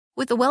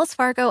With the Wells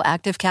Fargo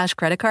Active Cash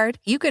Credit Card,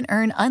 you can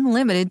earn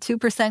unlimited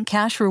 2%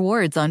 cash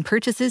rewards on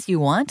purchases you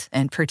want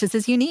and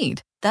purchases you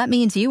need. That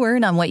means you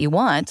earn on what you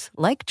want,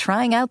 like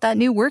trying out that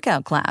new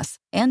workout class,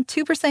 and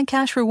 2%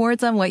 cash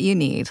rewards on what you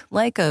need,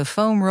 like a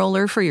foam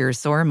roller for your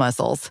sore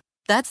muscles.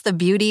 That's the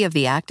beauty of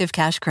the Active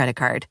Cash Credit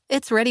Card.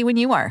 It's ready when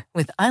you are,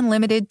 with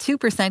unlimited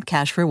 2%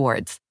 cash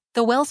rewards.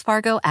 The Wells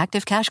Fargo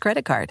Active Cash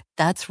Credit Card.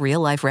 That's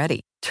real life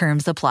ready.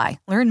 Terms apply.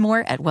 Learn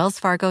more at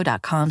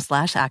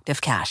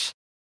wellsfargo.com/activecash.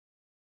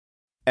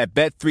 At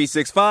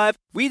Bet365,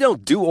 we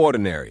don't do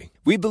ordinary.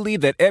 We believe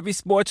that every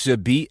sport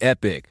should be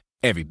epic.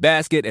 Every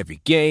basket,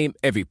 every game,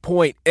 every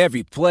point,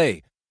 every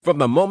play. From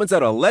the moments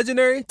that are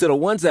legendary to the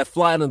ones that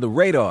fly under the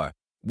radar.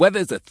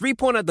 Whether it's a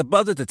three-pointer at the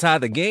buzzer to tie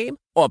the game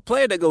or a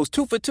player that goes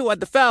 2 for 2 at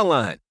the foul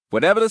line.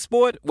 Whatever the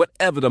sport,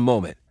 whatever the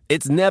moment.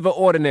 It's never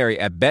ordinary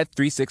at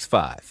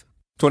Bet365.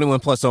 21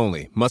 plus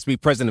only. Must be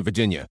present in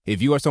Virginia.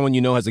 If you or someone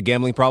you know has a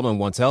gambling problem and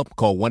wants help,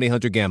 call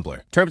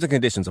 1-800-GAMBLER. Terms and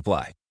conditions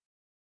apply.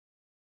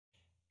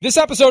 This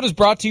episode is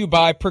brought to you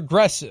by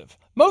Progressive.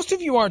 Most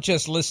of you aren't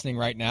just listening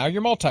right now,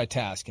 you're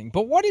multitasking.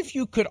 But what if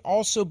you could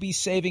also be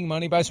saving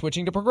money by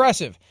switching to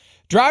Progressive?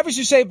 Drivers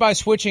who save by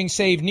switching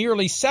save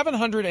nearly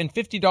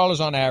 $750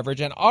 on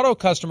average, and auto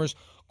customers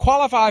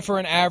qualify for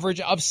an average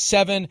of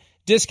 7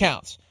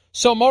 discounts.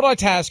 So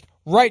multitask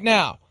right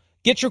now.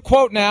 Get your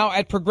quote now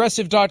at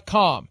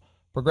Progressive.com.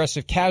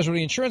 Progressive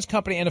Casualty Insurance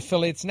Company and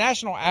affiliates,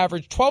 national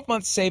average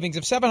 12-month savings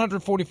of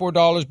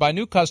 $744 by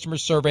new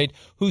customers surveyed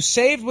who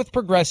saved with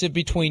Progressive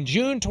between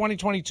June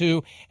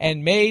 2022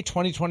 and May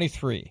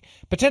 2023.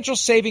 Potential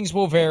savings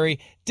will vary.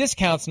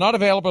 Discounts not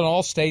available in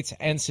all states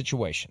and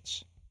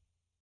situations.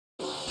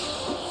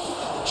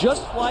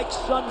 Just like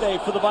Sunday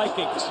for the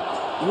Vikings.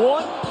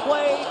 One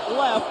play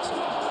left.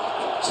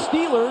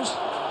 Steelers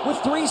with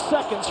 3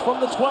 seconds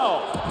from the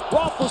 12.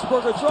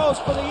 Roethlisberger throws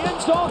for the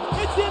end zone.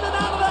 It's in and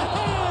out of the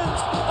hands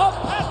of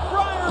Pat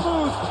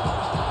Freiermuth.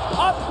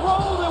 A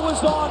throw that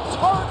was on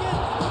target.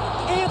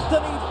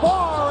 Anthony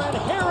Barr and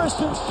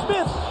Harrison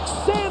Smith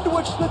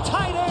sandwiched the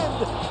tight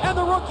end. And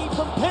the rookie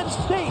from Penn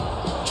State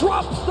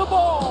drops the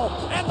ball.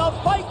 And the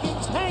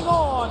Vikings hang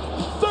on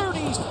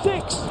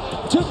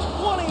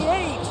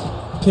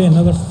 36-28. Okay,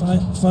 another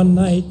fun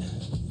night.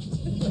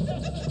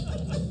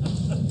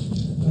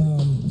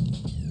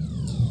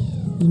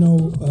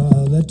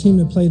 That team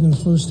that played in the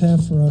first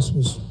half for us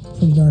was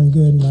pretty darn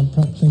good, and I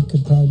think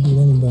could probably beat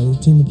anybody. The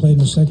team that played in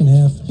the second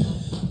half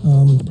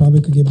probably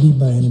could get beat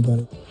by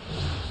anybody.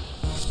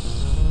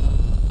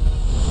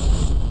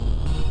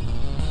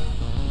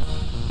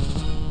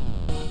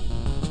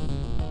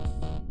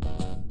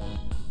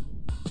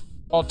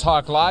 All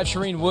Talk Live.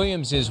 Shireen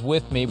Williams is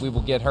with me. We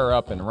will get her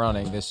up and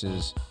running. This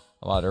is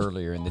a lot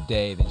earlier in the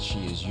day than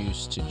she is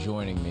used to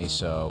joining me,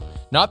 so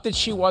not that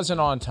she wasn't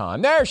on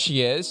time. There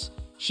she is.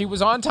 She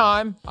was on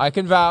time. I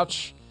can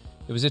vouch.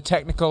 It was a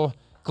technical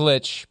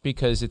glitch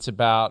because it's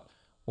about,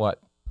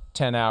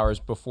 10 hours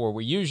before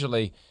we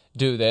usually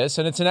do this.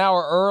 And it's an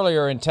hour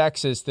earlier in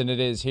Texas than it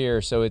is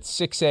here. So it's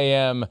 6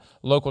 a.m.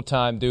 local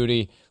time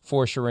duty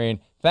for Shireen.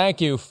 Thank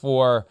you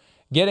for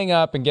getting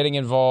up and getting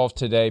involved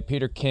today.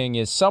 Peter King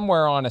is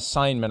somewhere on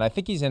assignment. I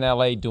think he's in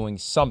L.A. doing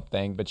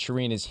something, but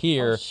Shireen is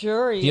here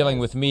dealing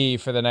with me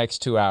for the next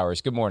 2 hours.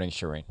 Good morning,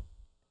 Shireen.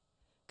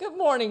 Good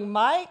morning,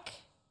 Mike.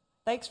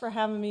 Thanks for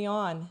having me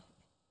on.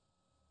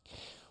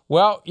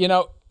 Well,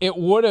 it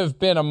would have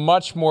been a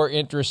much more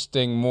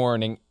interesting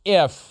morning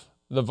if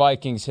the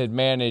Vikings had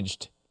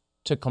managed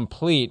to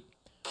complete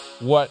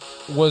what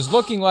was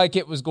looking like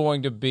it was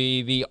going to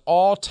be the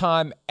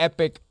all-time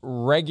epic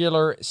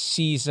regular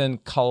season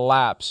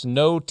collapse.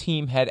 No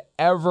team had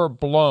ever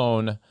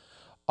blown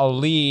a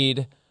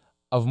lead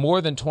of more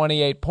than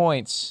 28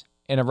 points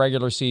in a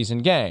regular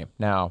season game.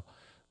 Now,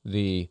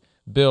 the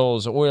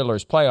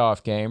Bills-Oilers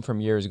playoff game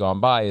from years gone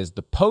by is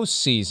the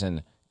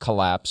postseason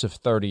collapse of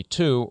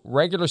 32.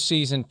 Regular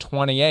season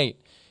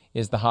 28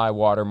 is the high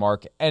water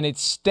mark, and it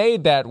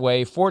stayed that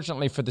way,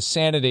 fortunately for the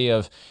sanity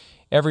of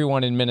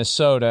everyone in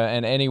Minnesota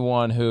and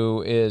anyone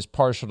who is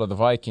partial to the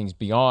Vikings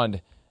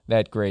beyond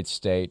that great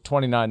state.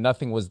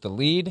 29-0 was the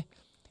lead.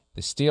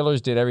 The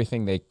Steelers did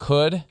everything they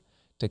could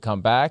to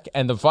come back,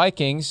 and the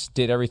Vikings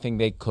did everything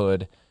they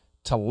could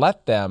to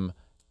let them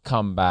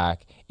come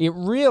back. It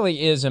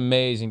really is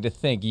amazing to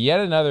think yet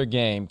another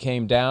game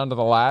came down to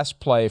the last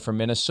play for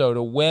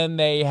Minnesota when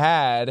they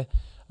had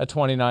a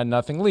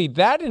 29-0 lead.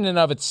 That in and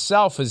of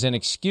itself is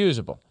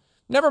inexcusable.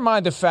 Never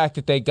mind the fact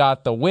that they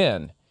got the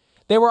win.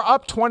 They were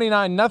up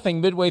 29-0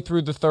 midway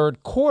through the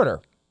third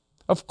quarter.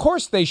 Of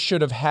course they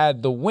should have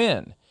had the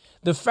win.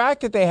 The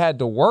fact that they had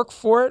to work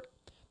for it,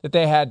 that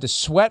they had to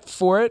sweat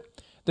for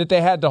it, that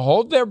they had to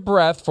hold their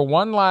breath for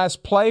one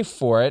last play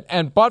for it,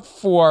 and but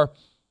for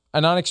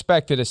an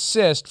unexpected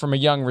assist from a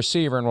young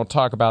receiver, and we'll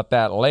talk about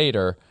that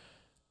later,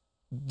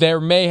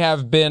 there may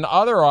have been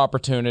other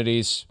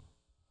opportunities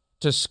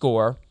to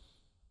score.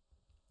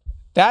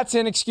 That's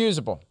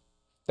inexcusable.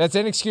 That's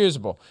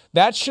inexcusable.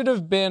 That should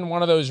have been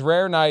one of those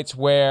rare nights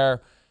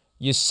where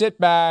you sit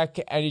back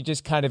and you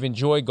just kind of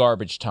enjoy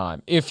garbage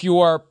time. If you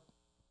are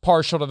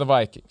partial to the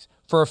Vikings,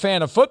 For a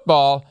fan of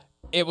football,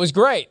 it was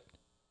great.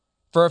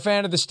 For a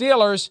fan of the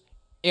Steelers,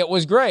 it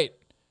was great.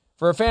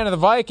 For a fan of the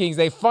Vikings,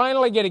 they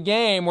finally get a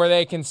game where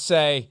they can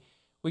say,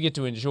 we get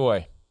to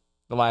enjoy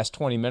the last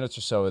 20 minutes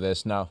or so of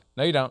this. No,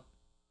 you don't.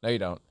 No, you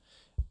don't.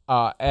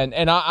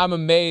 I'm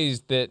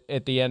amazed that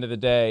at the end of the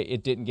day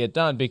it didn't get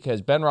done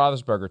because Ben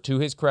Roethlisberger, to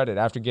his credit,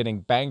 after getting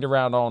banged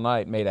around all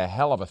night, made a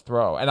hell of a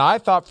throw. And I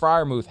thought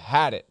Freiermuth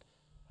had it.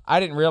 I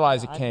didn't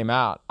realize it came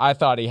out. I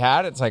thought he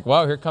had it. It's like,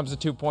 well, here comes the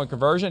 2-point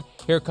conversion.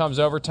 Here comes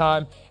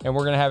overtime, and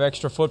we're going to have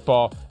extra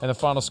football, and the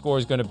final score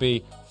is going to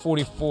be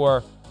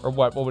 44 or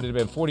what would it have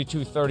been,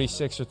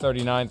 42-36 or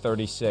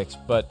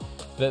 39-36. But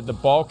the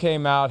ball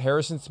came out.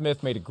 Harrison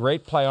Smith made a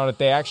great play on it.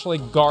 They actually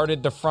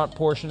guarded the front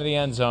portion of the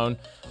end zone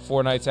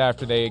 4 nights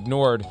after they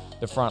ignored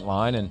the front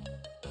line and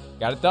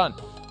got it done.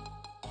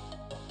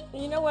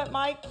 You know what,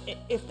 Mike?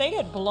 If they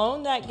had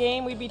blown that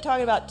game, we'd be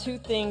talking about two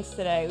things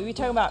today. We'd be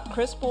talking about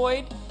Chris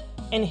Boyd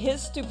and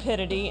his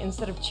stupidity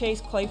instead of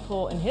Chase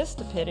Claypool and his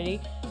stupidity.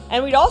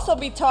 And we'd also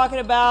be talking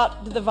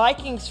about did the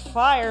Vikings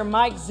fire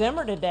Mike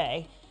Zimmer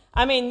today.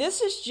 I mean, this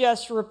is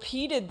just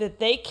repeated that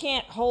they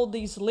can't hold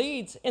these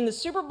leads. In the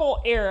Super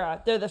Bowl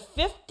era, they're the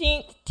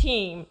 15th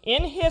team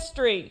in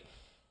history.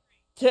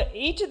 To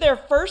each of their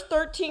first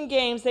 13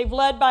 games, they've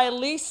led by at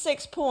least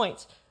 6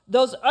 points.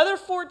 Those other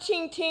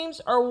 14 teams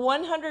are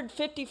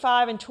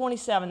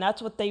 155-27.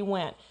 That's what they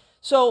went.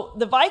 So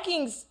the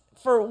Vikings,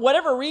 for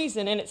whatever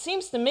reason, and it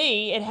seems to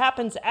me it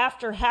happens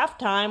after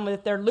halftime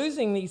that they're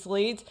losing these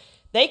leads,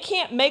 they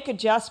can't make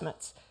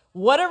adjustments.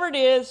 Whatever it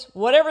is,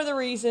 whatever the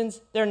reasons,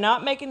 they're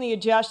not making the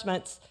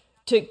adjustments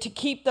to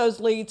keep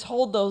those leads,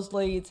 hold those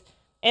leads,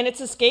 and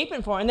it's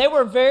escaping for them. And they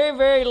were very,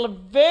 very,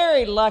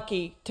 very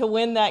lucky to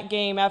win that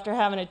game after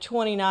having a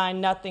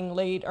 29-0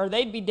 lead, or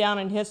they'd be down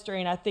in history,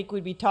 and I think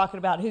we'd be talking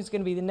about who's going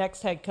to be the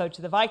next head coach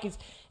of the Vikings.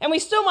 And we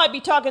still might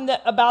be talking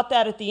about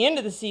that at the end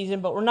of the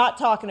season, but we're not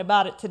talking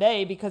about it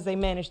today because they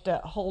managed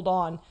to hold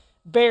on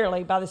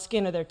barely by the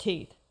skin of their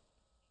teeth.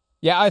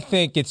 Yeah, I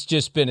think it's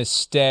just been a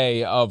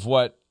stay of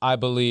what I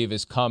believe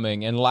is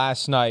coming. And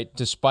last night,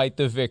 despite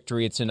the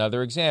victory, it's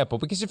another example.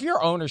 Because if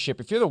you're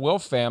ownership, if you're the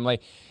Wilf family,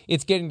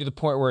 it's getting to the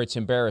point where it's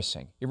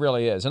embarrassing. It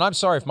really is. And I'm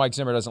sorry if Mike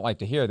Zimmer doesn't like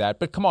to hear that.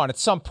 But come on, at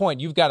some point,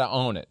 you've got to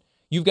own it.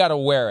 You've got to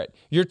wear it.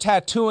 You're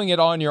tattooing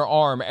it on your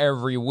arm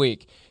every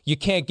week. You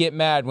can't get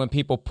mad when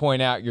people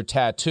point out your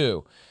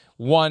tattoo,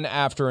 one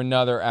after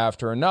another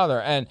after another.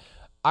 And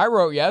I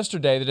wrote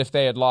yesterday that if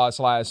they had lost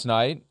last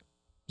night,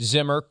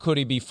 Zimmer, could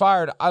he be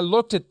fired? I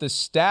looked at the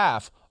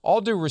staff.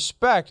 All due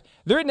respect,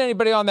 there isn't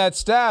anybody on that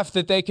staff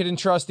that they could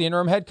entrust the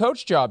interim head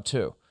coach job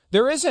to.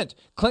 There isn't.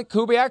 Clint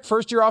Kubiak,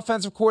 first-year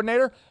offensive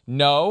coordinator?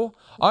 No.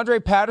 Andre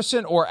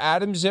Patterson or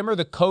Adam Zimmer,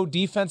 the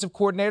co-defensive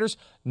coordinators?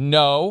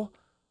 No.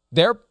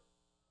 They're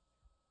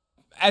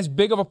as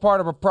big of a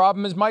part of a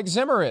problem as Mike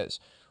Zimmer is.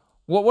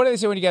 What do they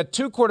say? When you got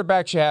 2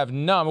 quarterbacks, you have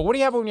none. But what do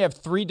you have when you have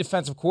 3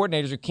 defensive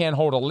coordinators who can't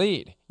hold a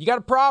lead? You got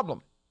a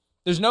problem.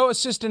 There's no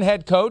assistant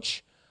head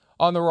coach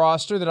on the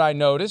roster that I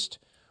noticed.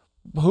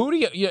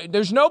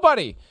 There's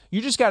nobody.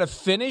 You just got to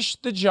finish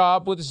the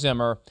job with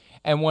Zimmer,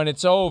 and when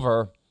it's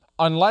over,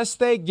 unless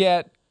they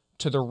get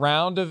to the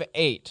round of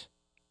 8,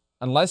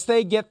 unless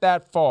they get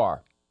that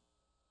far,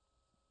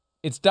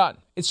 it's done.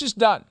 It's just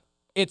done.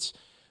 It's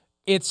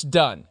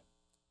done.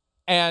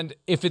 And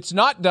if it's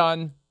not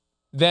done,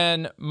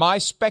 then my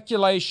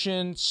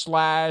speculation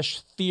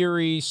 /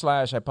 theory /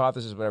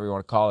 hypothesis, whatever you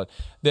want to call it,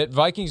 that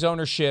Vikings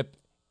ownership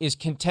is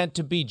content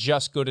to be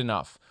just good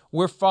enough.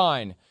 We're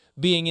fine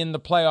being in the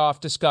playoff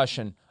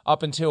discussion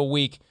up until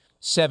week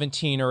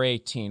 17 or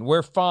 18.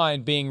 We're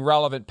fine being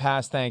relevant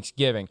past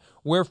Thanksgiving.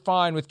 We're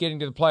fine with getting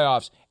to the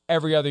playoffs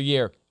every other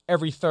year,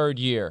 every third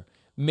year,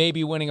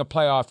 maybe winning a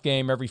playoff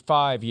game every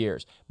 5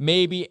 years,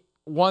 maybe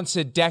once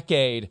a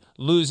decade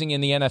losing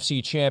in the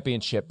NFC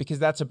Championship, because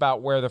that's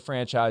about where the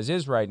franchise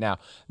is right now.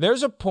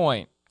 There's a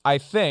point, I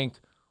think,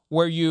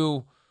 where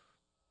you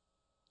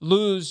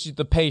lose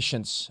the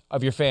patience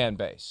of your fan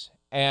base.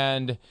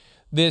 And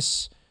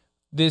this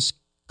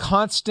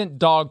constant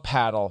dog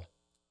paddle,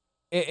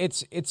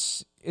 it's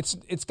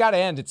got to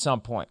end at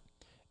some point.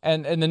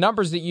 And the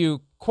numbers that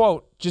you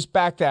quote just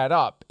back that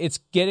up. It's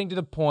getting to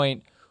the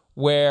point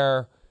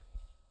where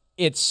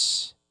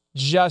it's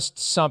just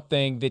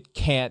something that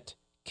can't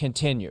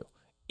continue.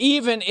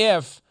 Even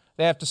if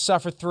they have to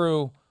suffer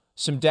through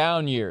some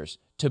down years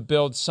to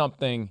build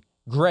something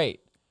great,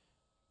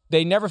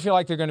 they never feel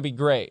like they're going to be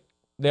great.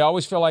 They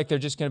always feel like they're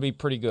just going to be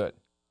pretty good.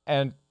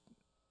 And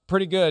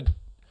pretty good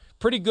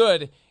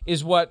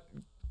is what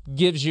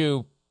gives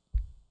you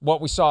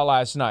what we saw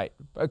last night.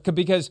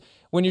 Because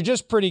when you're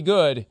just pretty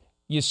good,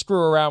 you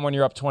screw around when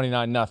you're up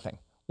 29-0.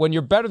 When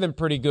you're better than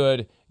pretty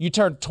good, you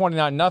turn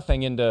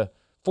 29-0 into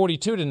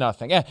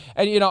 42-0.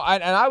 And you know,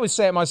 I would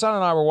say, my son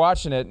and I were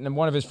watching it, and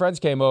one of his friends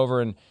came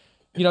over, and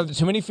you know,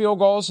 too many field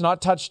goals,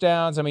 not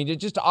touchdowns. I mean,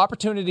 just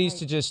opportunities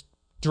to just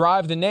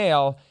drive the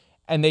nail,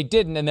 and they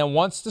didn't. And then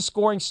once the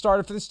scoring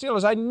started for the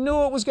Steelers, I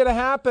knew it was going to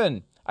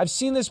happen. I've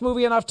seen this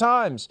movie enough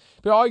times.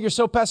 But, oh, you're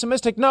so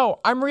pessimistic. No,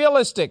 I'm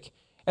realistic.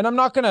 And I'm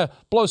not going to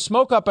blow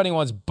smoke up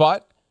anyone's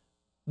butt.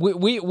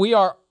 we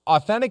are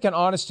authentic and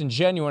honest and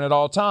genuine at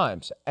all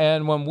times.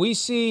 And when we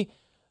see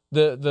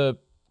the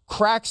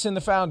cracks in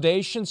the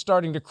foundation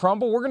starting to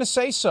crumble, we're going to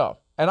say so.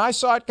 And I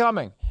saw it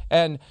coming.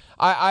 And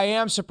I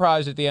am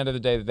surprised at the end of the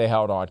day that they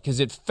held on,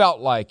 because it felt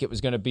like it was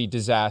going to be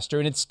disaster,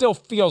 and it still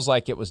feels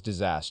like it was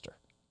disaster.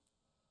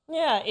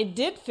 Yeah, it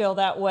did feel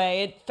that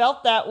way. It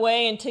felt that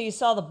way until you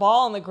saw the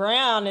ball on the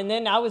ground, and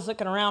then I was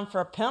looking around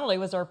for a penalty.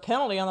 Was there a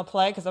penalty on the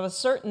play? Because I was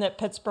certain that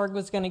Pittsburgh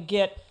was going to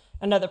get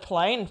another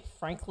play, and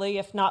frankly,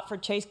 if not for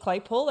Chase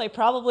Claypool, they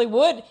probably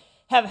would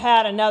have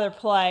had another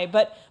play.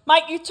 But,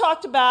 Mike, you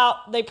talked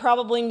about they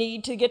probably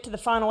need to get to the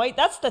final 8.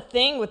 That's the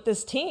thing with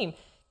this team.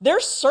 They're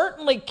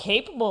certainly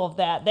capable of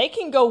that. They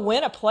can go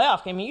win a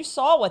playoff game. You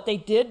saw what they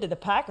did to the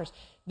Packers.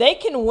 They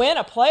can win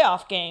a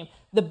playoff game.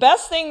 The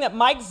best thing that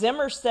Mike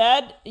Zimmer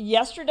said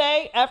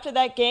yesterday after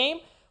that game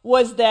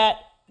was that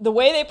the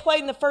way they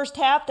played in the first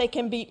half, they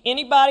can beat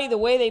anybody. The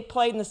way they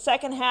played in the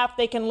second half,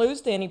 they can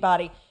lose to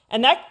anybody.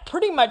 And that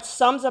pretty much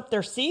sums up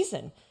their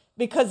season,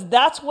 because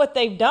that's what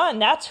they've done.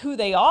 That's who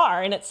they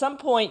are. And at some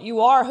point, you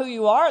are who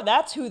you are.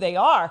 That's who they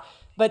are.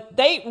 But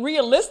they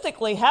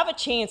realistically have a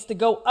chance to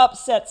go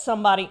upset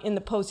somebody in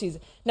the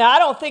postseason. Now, I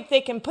don't think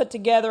they can put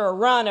together a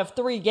run of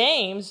 3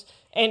 games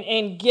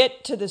and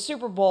get to the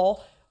Super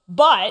Bowl,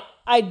 but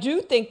I do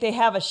think they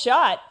have a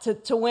shot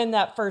to win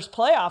that first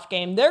playoff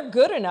game. They're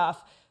good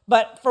enough,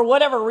 but for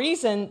whatever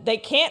reason, they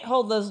can't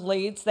hold those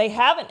leads. They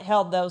haven't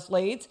held those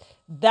leads.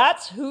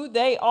 That's who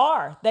they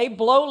are. They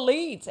blow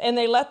leads, and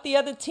they let the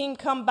other team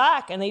come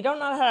back, and they don't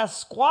know how to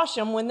squash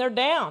them when they're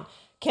down.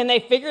 Can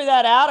they figure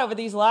that out over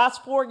these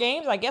last 4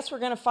 games? I guess we're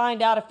going to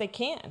find out if they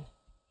can.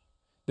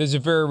 There's a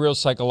very real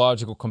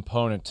psychological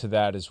component to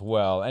that as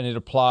well, and it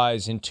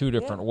applies in 2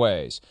 different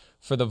ways.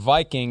 For the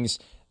Vikings,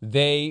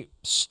 they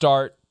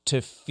start to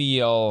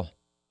feel,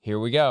 here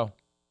we go,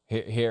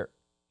 here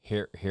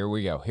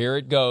we go, here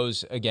it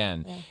goes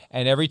again. Yeah.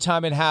 And every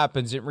time it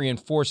happens, it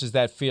reinforces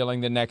that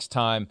feeling the next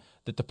time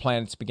that the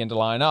planets begin to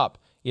line up.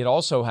 It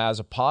also has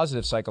a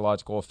positive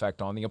psychological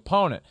effect on the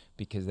opponent,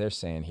 because they're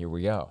saying, here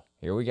we go.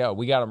 Here we go.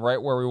 We got them right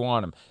where we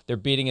want them. They're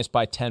beating us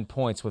by 10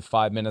 points with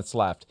 5 minutes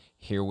left.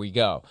 Here we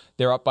go.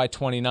 They're up by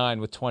 29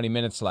 with 20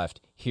 minutes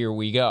left. Here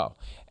we go.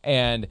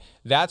 And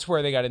that's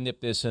where they got to nip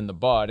this in the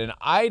bud. And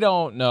I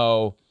don't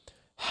know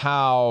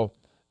how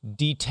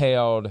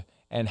detailed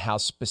and how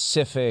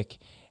specific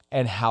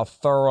and how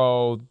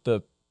thorough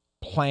the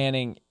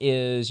planning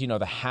is, the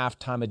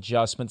halftime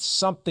adjustments.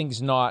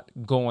 Something's not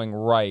going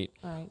right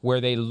where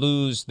they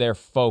lose their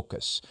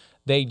focus.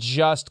 They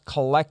just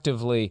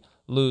collectively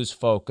lose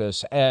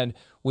focus. And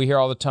we hear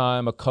all the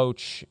time a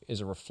coach is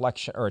a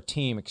reflection, or a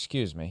team,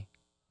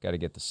 got to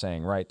get the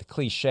saying right. The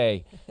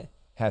cliche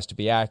has to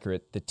be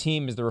accurate. The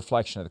team is the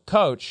reflection of the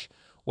coach.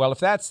 Well, if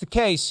that's the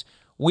case,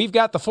 we've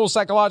got the full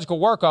psychological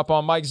workup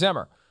on Mike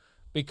Zimmer,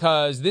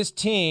 because this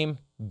team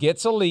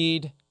gets a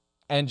lead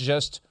and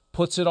just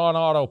puts it on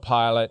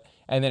autopilot,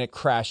 and then it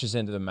crashes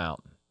into the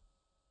mountain.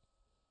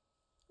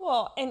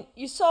 Well, and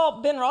you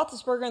saw Ben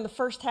Roethlisberger in the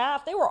first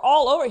half. They were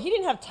all over. He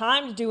didn't have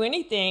time to do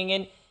anything,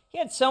 and he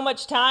had so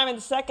much time in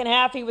the second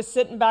half. He was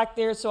sitting back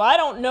there. So I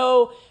don't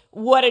know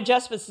what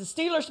adjustments the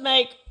Steelers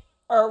make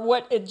or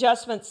what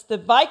adjustments the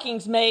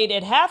Vikings made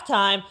at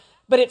halftime,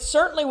 but it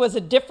certainly was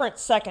a different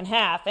second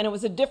half, and it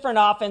was a different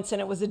offense,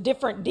 and it was a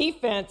different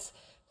defense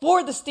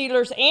for the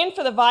Steelers and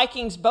for the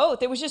Vikings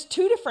both. It was just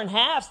 2 different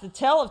halves, the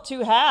tale of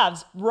 2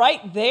 halves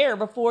right there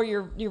before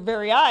your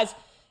very eyes.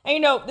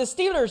 And, the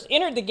Steelers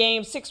entered the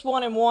game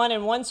 6-1-1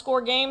 in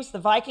one-score games. The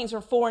Vikings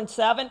were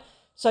 4-7.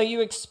 So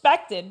you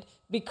expected,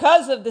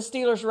 because of the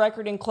Steelers'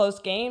 record in close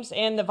games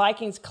and the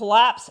Vikings'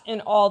 collapse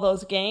in all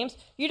those games,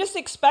 you just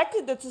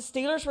expected that the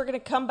Steelers were going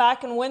to come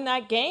back and win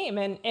that game.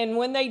 And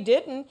when they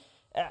didn't,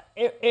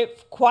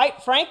 it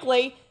quite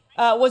frankly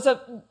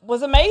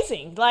was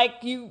amazing. Like,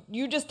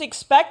 you just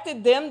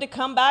expected them to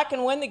come back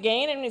and win the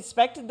game, and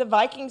expected the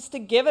Vikings to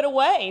give it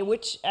away,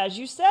 which, as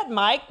you said,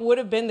 Mike, would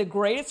have been the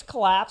greatest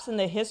collapse in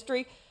the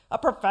history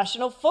of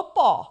professional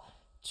football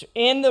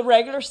in the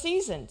regular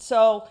season.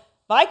 So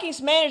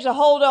Vikings managed to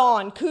hold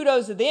on.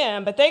 Kudos to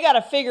them, but they got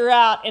to figure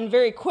out, and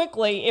very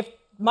quickly, if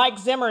Mike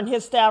Zimmer and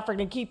his staff are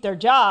going to keep their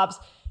jobs,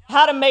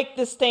 how to make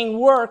this thing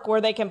work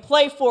where they can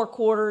play 4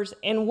 quarters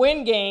and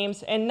win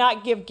games and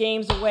not give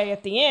games away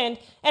at the end.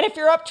 And if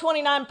you're up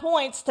 29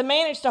 points, to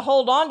manage to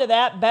hold on to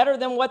that better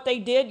than what they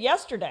did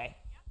yesterday.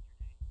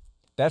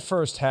 That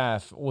first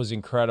half was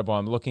incredible.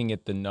 I'm looking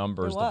at the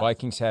numbers. The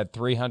Vikings had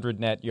 300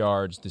 net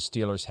yards. The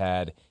Steelers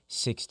had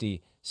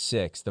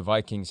 66. The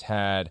Vikings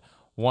had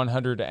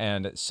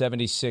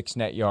 176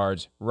 net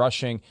yards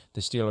rushing.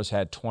 The Steelers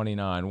had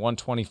 29.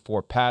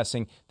 124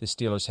 passing. The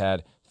Steelers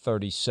had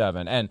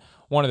 37. And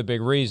one of the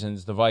big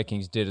reasons the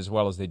Vikings did as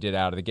well as they did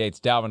out of the gates,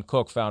 Dalvin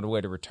Cook found a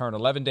way to return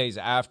 11 days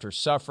after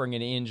suffering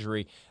an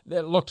injury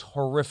that looked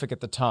horrific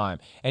at the time.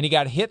 And he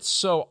got hit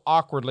so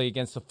awkwardly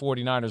against the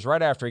 49ers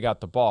right after he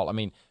got the ball. I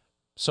mean,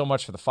 So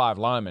much for the 5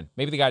 linemen.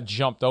 Maybe the guy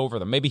jumped over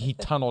them. Maybe he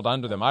tunneled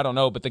under them. I don't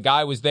know, but the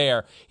guy was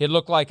there. It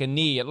looked like a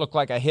knee. It looked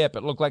like a hip.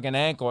 It looked like an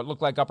ankle. It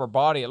looked like upper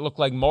body. It looked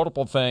like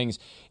multiple things.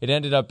 It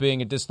ended up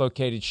being a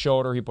dislocated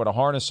shoulder. He put a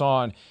harness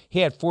on. He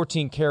had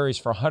 14 carries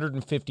for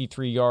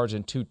 153 yards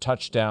and 2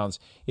 touchdowns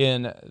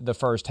in the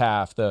first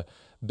half. The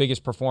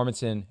biggest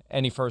performance in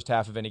any first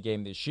half of any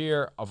game this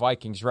year, a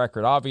Vikings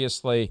record,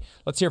 obviously.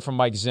 Let's hear from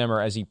Mike Zimmer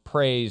as he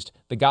praised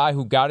the guy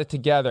who got it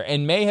together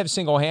and may have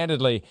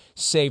single-handedly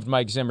saved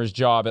Mike Zimmer's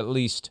job, at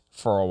least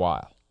for a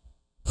while.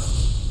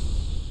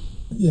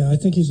 Yeah, I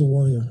think he's a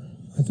warrior.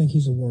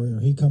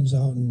 He comes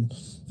out and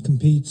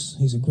competes.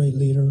 He's a great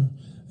leader.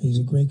 He's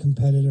a great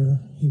competitor.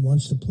 He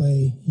wants to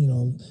play.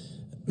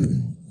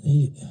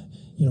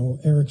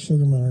 Eric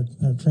Sugarman,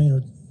 our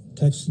trainer,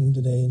 texted him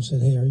today and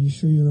said, "Hey, are you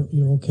sure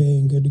you're okay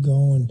and good to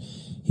go?" And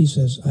he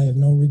says, "I have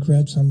no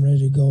regrets. I'm ready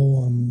to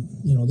go.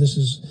 This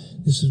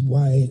is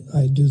why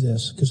I do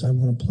this, because I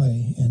want to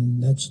play."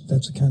 And that's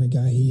the kind of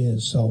guy he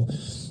is. So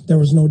there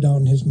was no doubt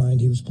in his mind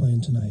he was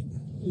playing tonight.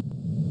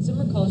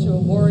 Zimmer calls you a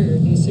warrior.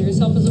 Do you see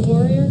yourself as a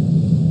warrior?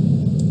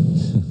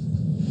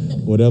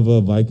 Whatever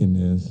a Viking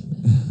is.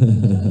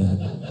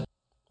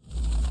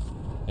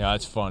 Yeah,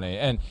 it's funny.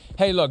 And,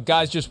 hey, look,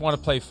 guys just want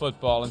to play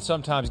football, and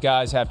sometimes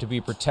guys have to be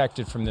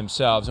protected from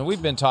themselves. And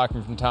we've been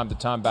talking from time to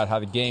time about how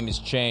the game has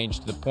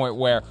changed to the point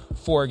where,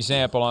 for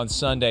example, on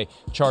Sunday,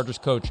 Chargers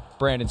coach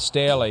Brandon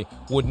Staley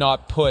would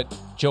not put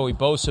Joey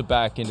Bosa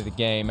back into the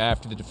game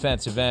after the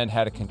defensive end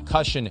had a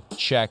concussion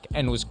check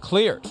and was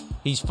cleared.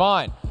 He's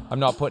fine. I'm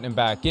not putting him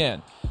back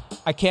in.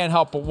 I can't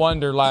help but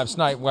wonder last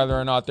night whether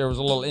or not there was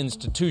a little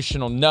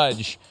institutional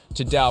nudge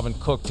to Dalvin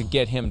Cook to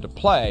get him to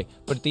play.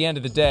 But at the end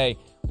of the day,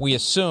 we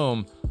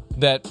assume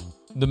that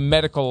the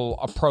medical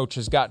approach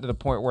has gotten to the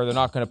point where they're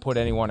not going to put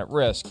anyone at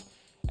risk.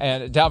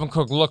 And Dalvin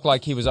Cook looked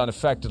like he was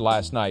unaffected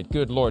last night.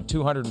 Good Lord,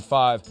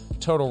 205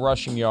 total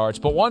rushing yards,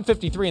 but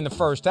 153 in the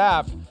first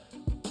half.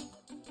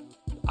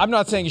 I'm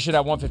not saying you should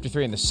have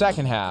 153 in the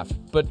second half,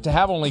 but to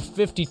have only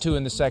 52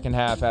 in the second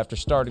half after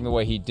starting the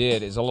way he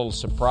did is a little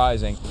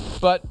surprising.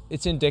 But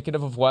it's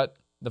indicative of what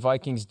the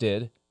Vikings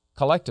did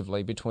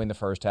collectively between the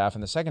first half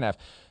and the second half.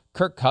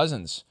 Kirk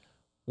Cousins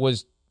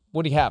was,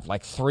 what do you have,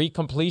 like 3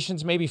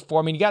 completions, maybe 4?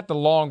 I mean, you got the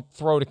long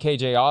throw to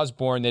KJ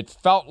Osborne that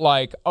felt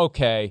like,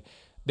 okay,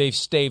 they've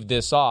staved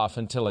this off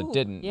until it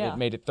didn't. Yeah. It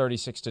made it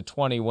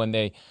 36-20 when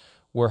they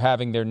were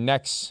having their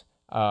necks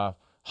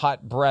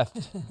hot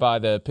breathed by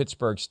the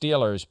Pittsburgh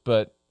Steelers.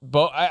 But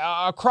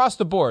across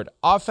the board,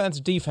 offense,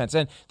 defense,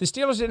 and the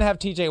Steelers didn't have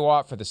T.J.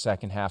 Watt for the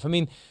second half. I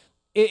mean,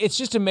 it's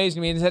just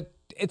amazing to me.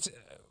 It's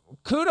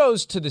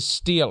kudos to the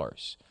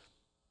Steelers.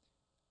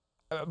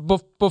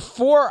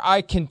 Before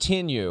I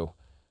continue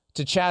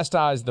to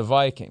chastise the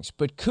Vikings,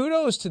 but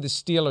kudos to the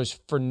Steelers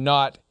for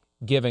not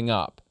giving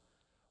up.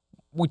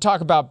 We talk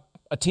about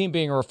a team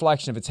being a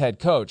reflection of its head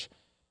coach.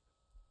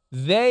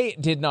 They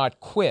did not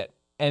quit,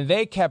 and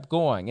they kept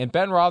going. And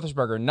Ben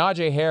Roethlisberger,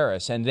 Najee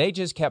Harris, and they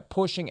just kept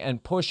pushing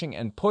and pushing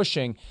and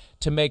pushing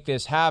to make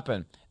this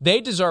happen. They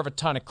deserve a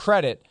ton of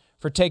credit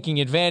for taking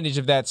advantage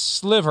of that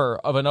sliver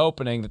of an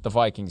opening that the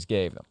Vikings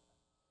gave them.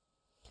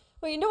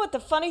 Well, you know what the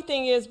funny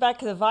thing is, back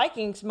to the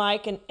Vikings,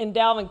 Mike, and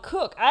Dalvin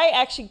Cook. I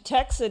actually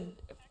texted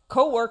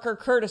coworker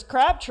Curtis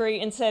Crabtree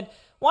and said,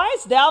 why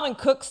is Dalvin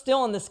Cook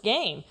still in this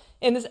game?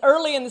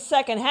 Early in the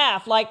second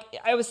half. Like,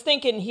 I was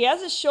thinking, he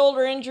has a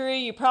shoulder injury.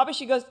 You probably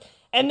should go.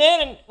 And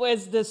then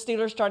as the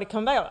Steelers started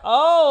coming back,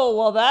 oh,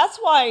 well, that's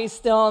why he's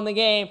still in the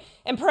game.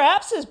 And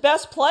perhaps his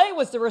best play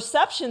was the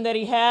reception that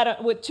he had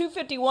with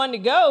 2:51 to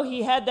go.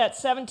 He had that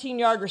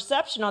 17-yard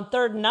reception on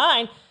 3rd and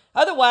 9.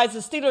 Otherwise, the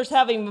Steelers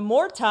have even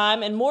more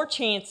time and more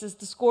chances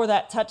to score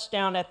that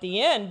touchdown at the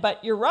end.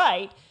 But you're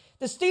right.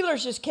 The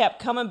Steelers just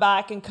kept coming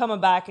back and coming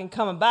back and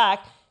coming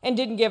back and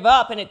didn't give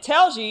up. And it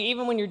tells you,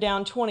 even when you're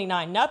down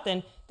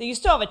 29-0, that you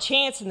still have a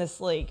chance in this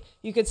league.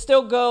 You could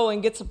still go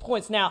and get some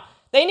points. Now,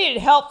 they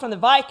needed help from the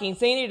Vikings.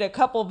 They needed a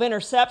couple of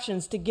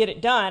interceptions to get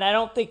it done. I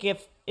don't think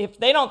if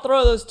they don't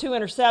throw those 2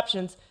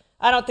 interceptions,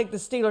 I don't think the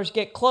Steelers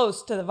get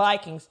close to the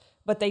Vikings.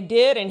 But they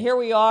did, and here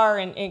we are.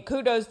 And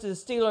kudos to the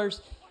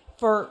Steelers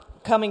for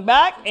coming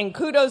back, and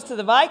kudos to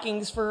the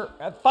Vikings for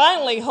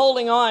finally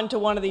holding on to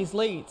one of these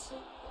leads.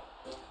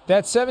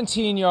 That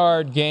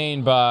 17-yard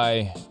gain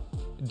by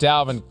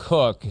Dalvin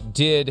Cook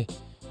did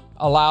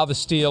allow the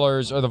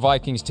Steelers or the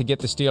Vikings to get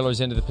the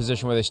Steelers into the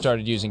position where they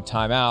started using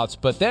timeouts.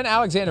 But then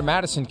Alexander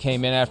Mattison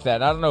came in after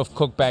that. I don't know if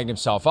Cook banged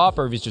himself up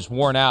or if he's just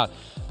worn out,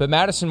 but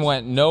Mattison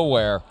went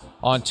nowhere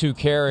on 2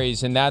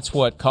 carries, and that's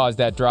what caused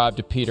that drive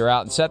to peter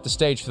out and set the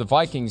stage for the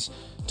Vikings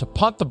to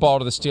punt the ball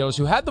to the Steelers,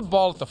 who had the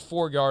ball at the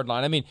 4-yard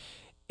line. I mean,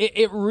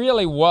 it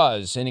really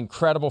was an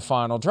incredible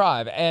final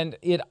drive, and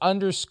it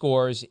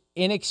underscores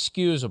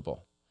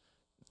inexcusable.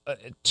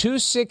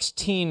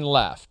 2:16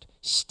 left.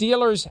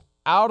 Steelers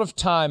out of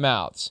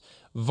timeouts.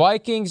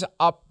 Vikings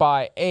up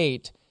by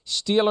 8.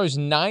 Steelers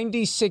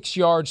 96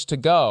 yards to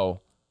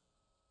go.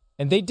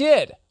 And they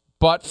did,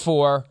 but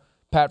for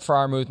Pat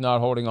Freiermuth not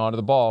holding on to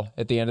the ball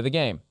at the end of the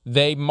game.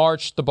 They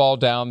marched the ball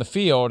down the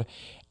field,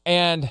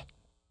 and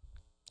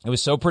it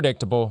was so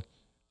predictable.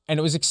 and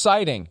it was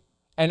exciting.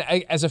 And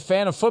as a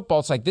fan of football,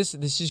 it's like, this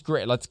is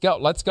great. Let's go.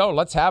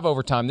 Let's have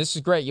overtime. This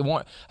is great. You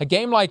want a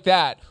game like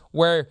that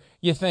where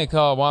you think,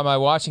 oh, why am I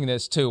watching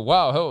this too?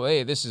 Wow, oh,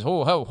 hey, this is,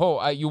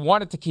 you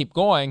want it to keep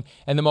going,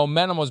 and the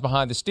momentum was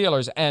behind the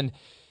Steelers. And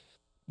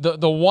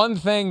the one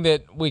thing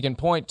that we can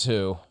point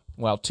to,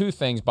 well, two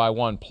things by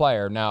one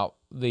player. Now,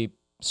 the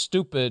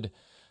stupid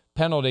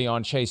penalty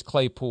on Chase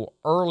Claypool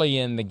early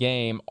in the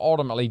game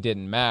ultimately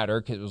didn't matter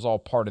because it was all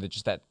part of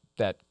just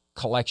that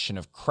collection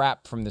of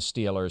crap from the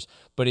Steelers,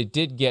 but it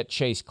did get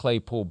Chase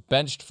Claypool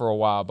benched for a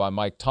while by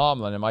Mike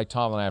Tomlin, and Mike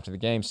Tomlin after the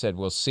game said,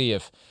 we'll see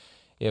if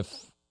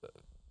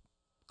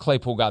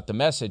Claypool got the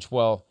message.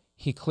 Well,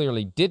 he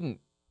clearly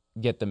didn't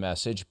get the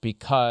message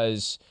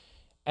because,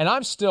 and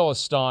I'm still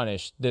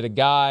astonished that a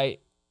guy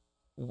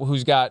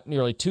who's got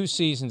nearly 2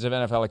 seasons of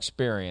NFL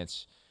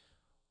experience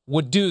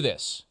would do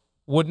this,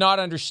 would not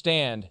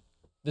understand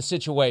the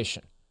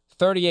situation.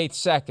 38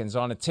 seconds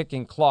on a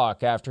ticking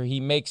clock after he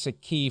makes a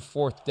key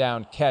 4th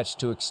down catch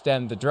to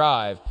extend the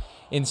drive.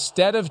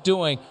 Instead of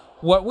doing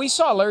what we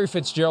saw Larry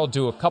Fitzgerald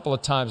do a couple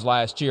of times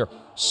last year,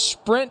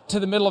 sprint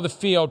to the middle of the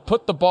field,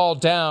 put the ball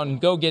down,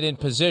 and go get in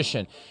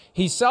position.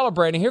 He's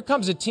celebrating. Here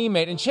comes a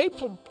teammate, and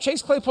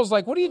Chase Claypool's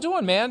like, what are you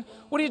doing, man?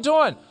 What are you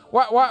doing?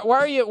 Why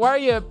are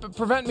you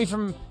preventing me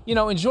from,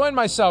 enjoying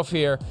myself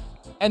here?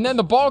 And then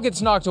the ball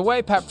gets knocked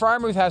away. Pat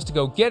Freiermuth has to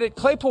go get it.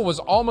 Claypool was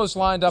almost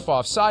lined up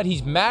offside.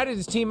 He's mad at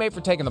his teammate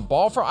for taking the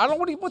ball from him. I don't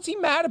know what's he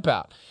mad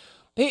about.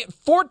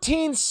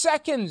 14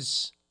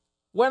 seconds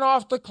went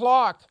off the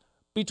clock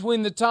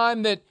between the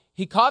time that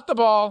he caught the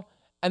ball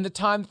and the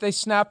time that they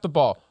snapped the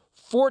ball.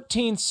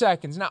 14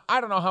 seconds. Now,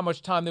 I don't know how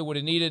much time they would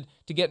have needed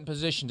to get in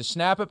position to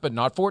snap it, but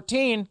not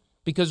 14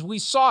 because we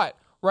saw it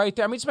right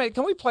there. I mean,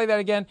 can we play that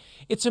again?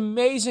 It's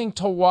amazing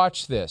to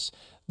watch this.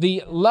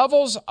 The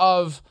levels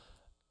of,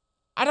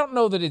 I don't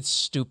know that it's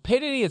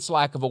stupidity, it's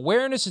lack of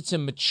awareness, it's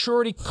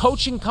immaturity.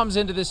 Coaching comes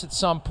into this at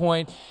some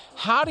point.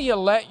 How do you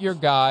let your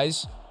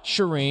guys,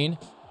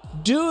 Shireen,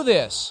 do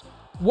this?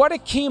 What a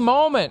key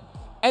moment.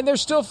 And they're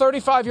still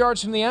 35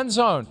 yards from the end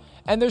zone.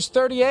 And there's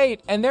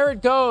 38, and there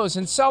it goes,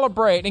 and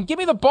celebrate. And give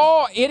me the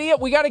ball, idiot.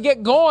 We got to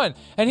get going.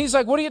 And he's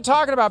like, what are you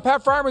talking about?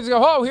 Pat Freiermuth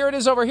goes, oh, here it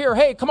is over here.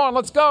 Hey, come on,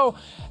 let's go.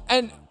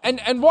 And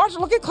watch,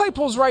 look at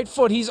Claypool's right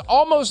foot. He's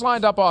almost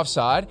lined up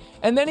offside,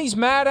 and then he's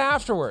mad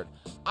afterward.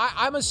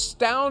 I'm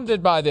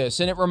astounded by this,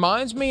 and it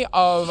reminds me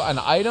of an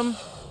item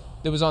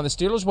that was on the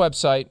Steelers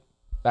website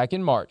back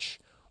in March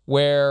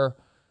where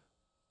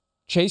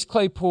Chase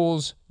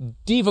Claypool's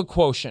diva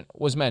quotient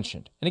was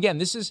mentioned. And again,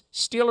 this is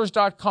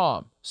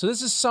Steelers.com. So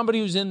this is somebody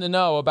who's in the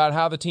know about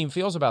how the team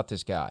feels about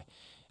this guy.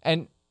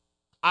 And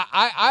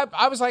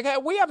I was like, hey,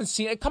 we haven't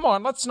seen it. Come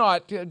on, let's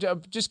not,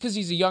 just because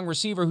he's a young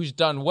receiver who's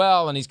done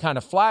well and he's kind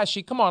of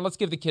flashy, come on, let's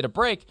give the kid a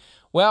break.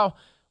 Well,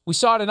 we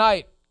saw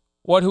tonight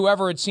what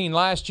whoever had seen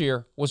last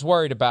year was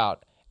worried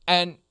about.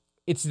 And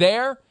it's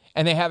there,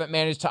 and they haven't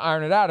managed to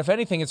iron it out. If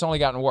anything, it's only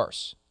gotten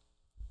worse.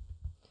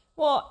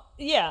 Well,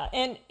 yeah,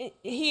 and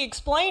he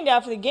explained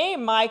after the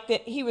game, Mike,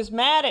 that he was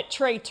mad at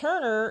Trey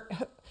Turner,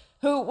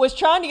 who was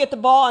trying to get the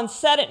ball and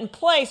set it in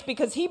place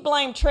because he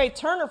blamed Trey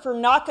Turner for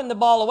knocking the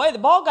ball away. The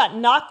ball got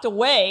knocked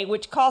away,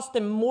 which cost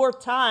them more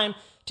time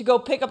to go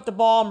pick up the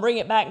ball and bring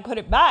it back and put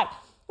it back.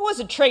 It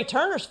wasn't Trey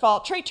Turner's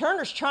fault. Trey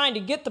Turner's trying to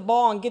get the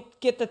ball and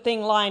get the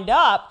thing lined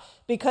up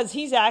because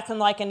he's acting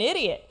like an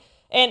idiot.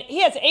 And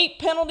he has 8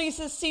 penalties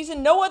this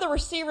season. No other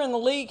receiver in the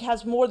league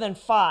has more than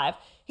 5.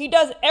 He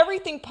does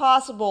everything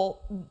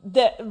possible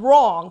that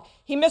wrong.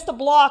 He missed a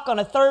block on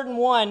a 3rd and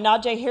 1.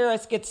 Najee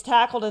Harris gets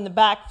tackled in the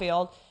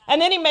backfield.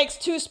 And then he makes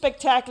 2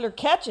 spectacular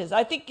catches.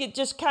 I think it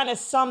just kind of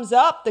sums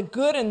up the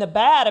good and the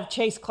bad of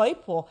Chase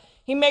Claypool.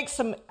 He makes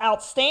some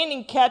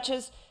outstanding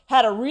catches,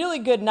 had a really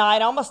good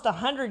night, almost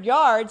 100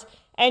 yards,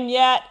 and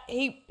yet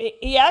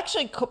he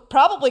actually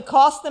probably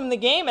cost them the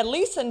game, at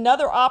least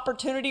another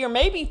opportunity or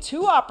maybe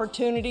 2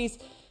 opportunities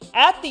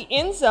at the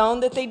end zone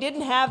that they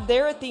didn't have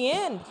there at the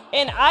end.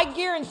 And I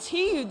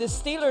guarantee you the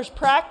Steelers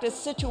practice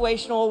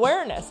situational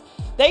awareness.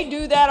 They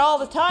do that all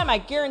the time. I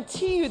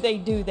guarantee you they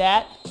do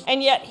that.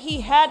 And yet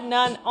he had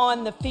none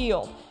on the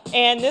field.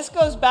 And this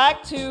goes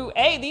back to,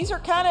 hey, these are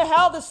kind of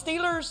how the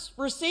Steelers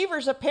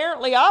receivers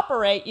apparently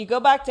operate. You go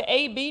back to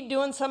AB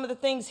doing some of the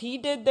things he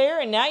did there,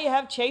 and now you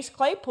have Chase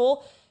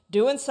Claypool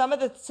doing some of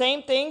the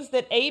same things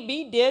that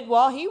AB did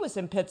while he was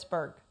in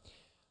Pittsburgh.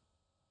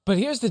 But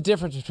here's the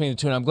difference between the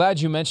two, and I'm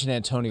glad you mentioned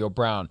Antonio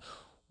Brown.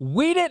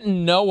 We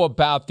didn't know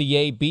about the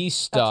AB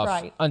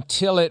stuff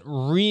until it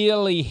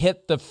really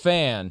hit the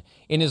fan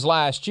in his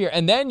last year.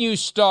 And then you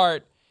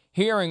start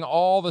hearing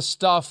all the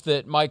stuff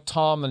that Mike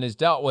Tomlin has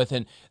dealt with.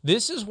 And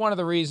this is one of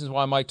the reasons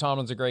why Mike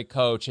Tomlin's a great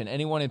coach, and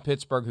anyone in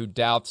Pittsburgh who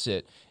doubts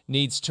it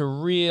needs to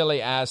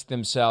really ask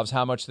themselves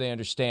how much they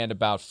understand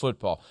about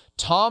football.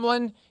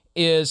 Tomlin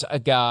is a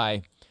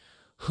guy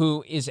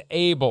who is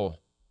able,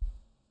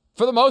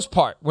 for the most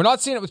part, we're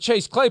not seeing it with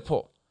Chase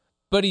Claypool,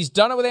 but he's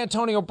done it with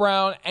Antonio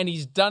Brown, and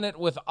he's done it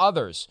with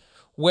others,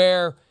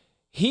 where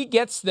he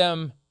gets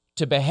them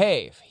to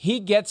behave. He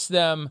gets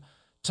them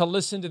to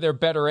listen to their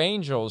better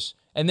angels,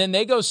 and then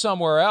they go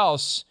somewhere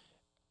else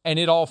and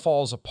it all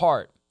falls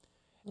apart.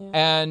 Yeah.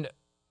 And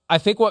I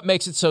think what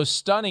makes it so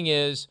stunning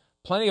is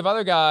plenty of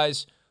other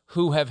guys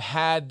who have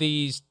had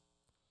these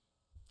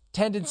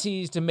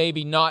tendencies to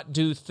maybe not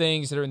do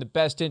things that are in the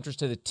best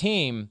interest of the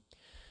team,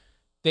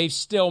 they've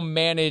still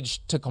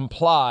managed to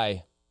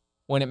comply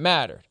when it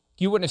mattered.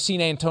 You wouldn't have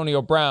seen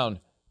Antonio Brown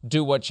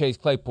do what Chase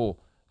Claypool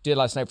did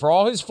last night. For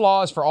all his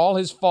flaws, for all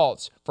his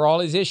faults, for all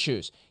his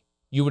issues,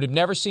 you would have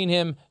never seen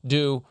him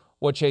do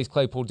what Chase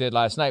Claypool did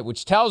last night,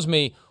 which tells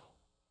me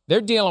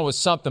they're dealing with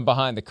something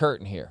behind the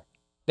curtain here.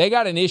 They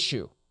got an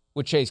issue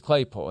with Chase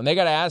Claypool, and they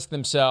got to ask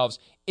themselves,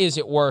 is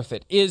it worth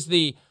it? Is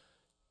the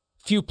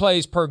few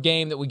plays per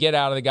game that we get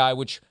out of the guy,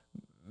 which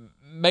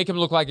make him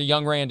look like a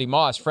young Randy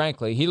Moss,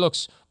 frankly. He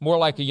looks more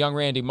like a young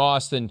Randy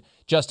Moss than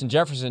Justin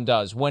Jefferson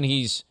does when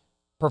he's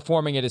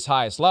performing at his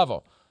highest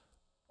level.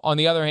 On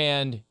the other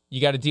hand,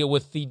 you got to deal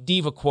with the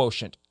diva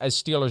quotient, as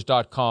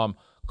Steelers.com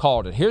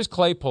called it. Here's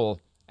Claypool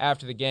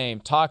after the game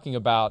talking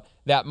about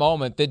that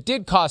moment that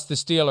did cost the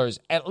Steelers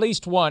at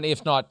least one,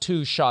 if not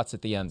two, shots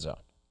at the end zone.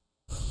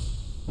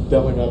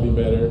 Definitely got to be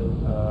better.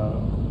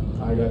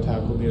 I got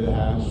tackled near the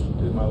hash,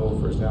 did my little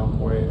first down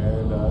point,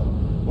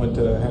 and went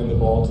to hand the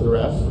ball to the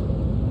ref.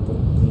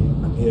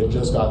 He had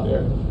just got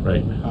there.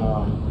 Right.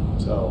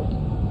 So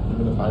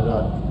even if I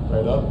got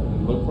right up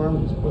and looked for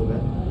him, he just wasn't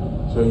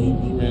there. So he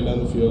ran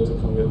down the field to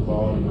come get the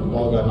ball, and the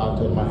ball got knocked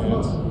out of my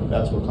hands.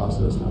 That's what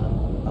cost us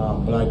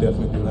time. But I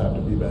definitely do have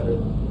to be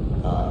better.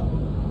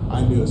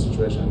 I knew the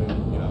situation.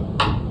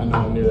 I know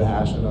I'm near the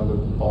hash. I know the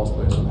ball's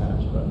placed on the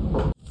hash.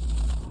 But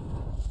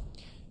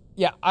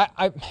yeah,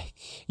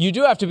 you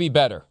do have to be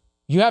better.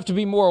 You have to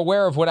be more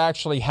aware of what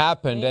actually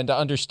happened and to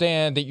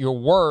understand that your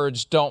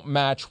words don't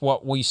match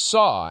what we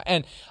saw.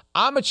 And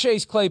I'm a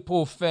Chase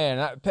Claypool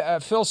fan.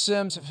 Phil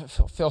Simms,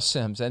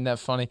 isn't that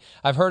funny?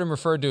 I've heard him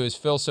referred to as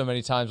Phil so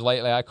many times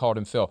lately, I called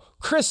him Phil.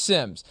 Chris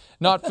Simms,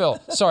 not Phil.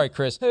 Sorry,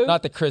 Chris.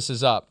 Not that Chris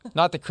is up.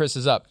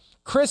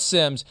 Chris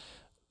Simms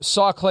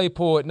saw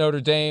Claypool at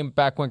Notre Dame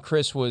back when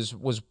Chris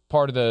was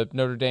part of the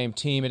Notre Dame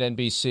team at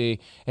NBC,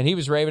 and he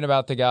was raving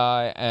about the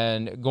guy,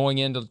 and going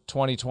into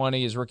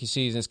 2020, his rookie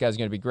season, this guy's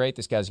going to be great.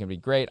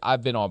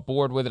 I've been on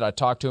board with it. I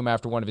talked to him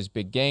after one of his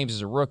big games as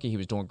a rookie. He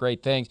was doing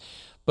great things.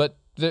 But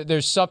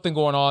there's something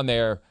going on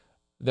there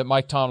that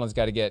Mike Tomlin's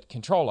got to get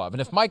control of. And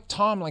if Mike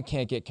Tomlin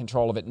can't get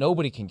control of it,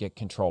 nobody can get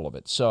control of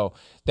it. So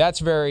that's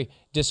very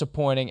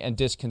disappointing and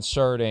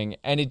disconcerting.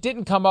 And it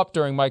didn't come up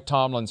during Mike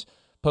Tomlin's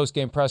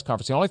post-game press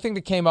conference. The only thing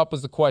that came up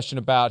was the question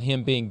about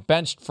him being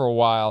benched for a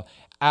while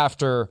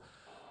after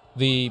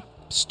the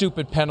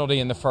stupid penalty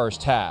in the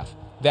first half.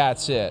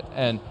 That's it.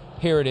 And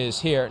here it is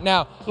here.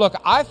 Now, look,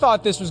 I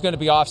thought this was going to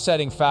be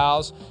offsetting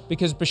fouls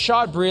because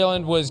Bashaud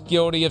Breeland was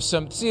guilty of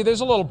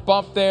there's a little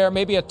bump there,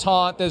 maybe a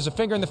taunt, there's a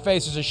finger in the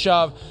face, there's a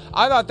shove.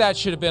 I thought that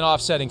should have been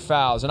offsetting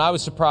fouls, and I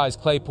was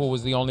surprised Claypool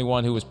was the only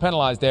one who was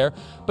penalized there.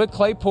 But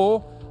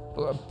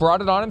Claypool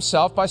brought it on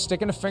himself by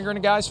sticking a finger in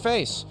a guy's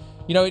face.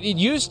 It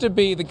used to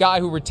be the guy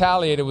who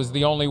retaliated was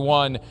the only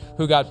one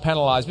who got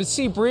penalized. But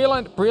see,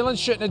 Breeland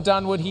shouldn't have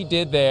done what he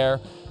did there.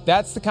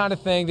 That's the kind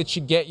of thing that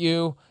should get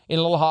you in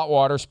a little hot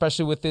water,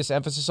 especially with this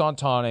emphasis on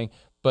taunting.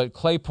 But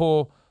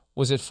Claypool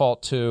was at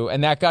fault too,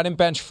 and that got him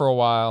benched for a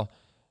while.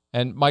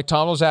 And Mike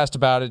Tomlin was asked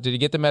about it. Did he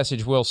get the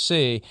message? We'll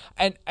see.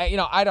 And,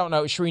 I don't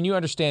know. Shireen, you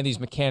understand these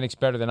mechanics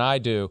better than I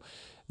do.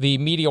 The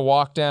media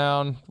walk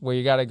down where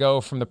you got to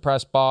go from the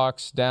press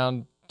box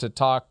down to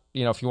talk,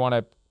 if you want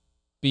to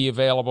be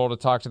available to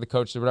talk to the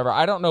coaches or whatever.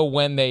 I don't know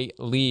when they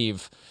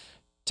leave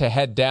to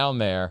head down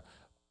there,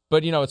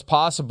 but it's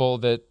possible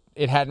that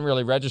it hadn't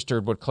really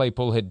registered what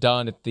Claypool had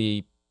done at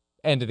the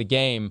end of the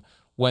game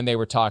when they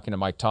were talking to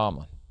Mike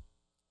Tomlin.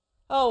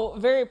 Oh,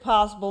 very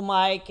possible,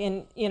 Mike.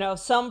 And,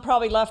 some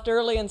probably left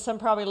early and some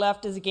probably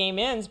left as the game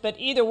ends. But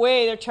either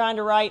way, they're trying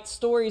to write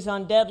stories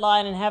on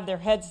deadline and have their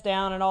heads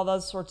down and all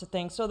those sorts of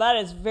things. So that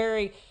is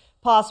very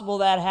possible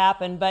that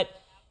happened. But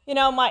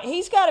Mike,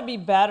 he's got to be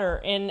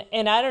better, and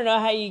I don't know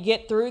how you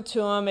get through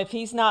to him if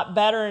he's not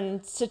better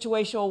in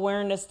situational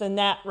awareness than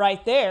that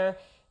right there.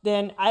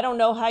 Then I don't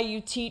know how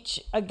you teach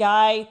a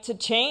guy to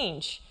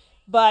change.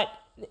 But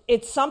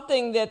it's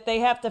something that they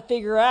have to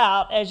figure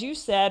out, as you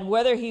said,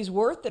 whether he's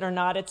worth it or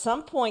not. At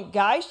some point,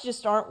 guys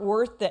just aren't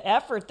worth the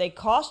effort. They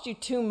cost you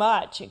too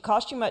much. It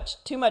costs you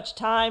too much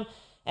time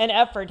and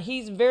effort.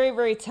 He's very,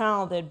 very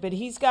talented, but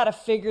he's got to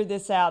figure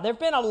this out. There have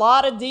been a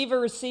lot of diva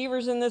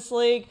receivers in this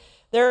league.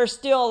 There are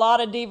still a lot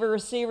of diva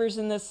receivers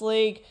in this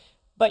league,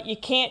 but you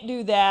can't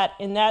do that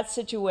in that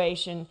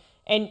situation.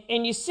 And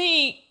you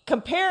see,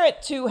 compare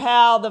it to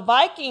how the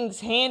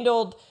Vikings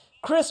handled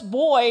Chris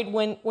Boyd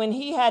when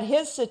he had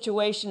his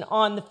situation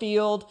on the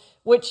field,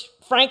 which,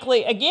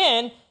 frankly,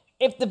 again,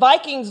 if the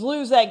Vikings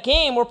lose that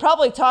game, we're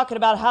probably talking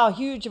about how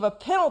huge of a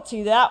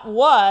penalty that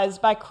was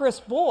by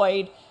Chris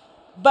Boyd,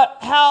 but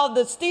how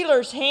the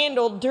Steelers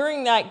handled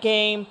during that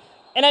game.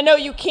 And I know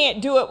you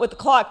can't do it with the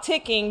clock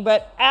ticking,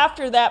 but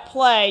after that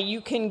play,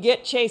 you can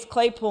get Chase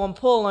Claypool and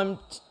pull him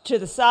to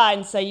the side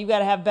and say, you got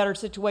to have better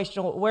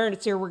situational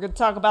awareness here. We're going to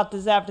talk about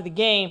this after the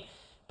game,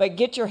 but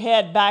get your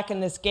head back in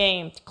this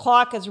game. The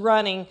clock is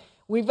running.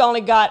 we've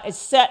only got a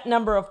set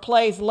number of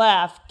plays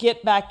left.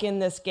 Get back in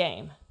this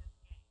game.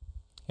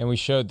 And we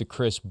showed the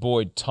Chris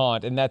Boyd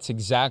taunt, and that's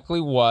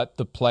exactly what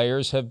the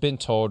players have been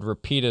told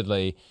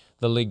repeatedly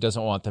the league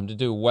doesn't want them to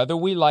do. Whether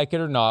we like it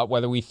or not,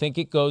 whether we think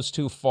it goes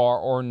too far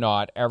or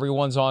not,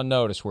 everyone's on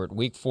notice. We're at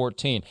week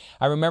 14.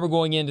 I remember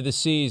going into the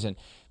season,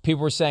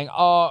 people were saying,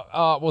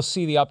 we'll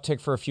see the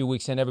uptick for a few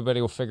weeks and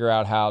everybody will figure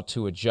out how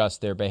to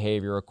adjust their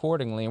behavior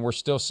accordingly. And we're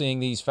still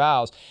seeing these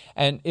fouls.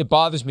 And it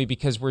bothers me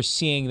because we're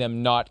seeing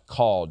them not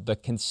called. The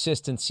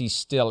consistency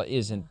still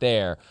isn't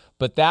there.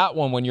 But that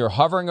one, when you're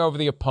hovering over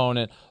the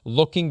opponent,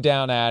 looking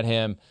down at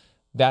him,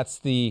 that's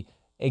the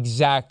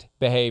exact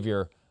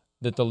behavior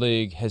that the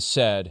league has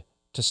said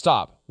to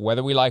stop.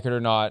 Whether we like it or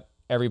not,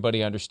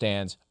 everybody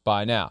understands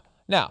by now.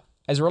 Now,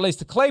 as it relates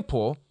to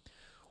Claypool,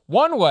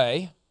 one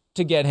way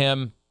to get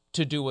him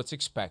to do what's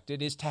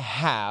expected is to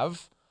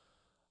have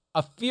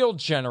a field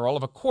general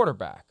of a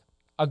quarterback,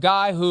 a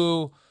guy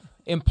who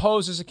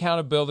imposes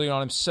accountability on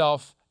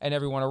himself and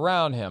everyone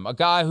around him, a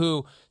guy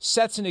who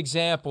sets an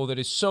example that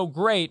is so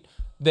great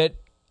that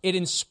it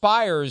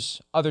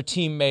inspires other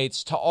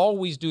teammates to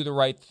always do the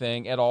right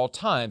thing at all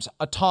times.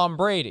 A Tom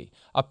Brady,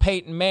 a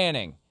Peyton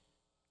Manning,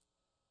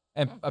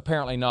 and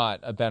apparently not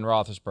a Ben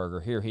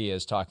Roethlisberger. Here he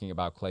is talking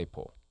about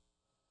Claypool.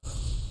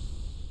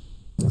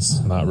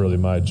 It's not really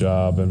my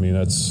job. I mean,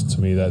 to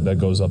me, that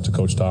goes up to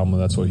Coach Tomlin.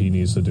 That's what he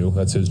needs to do.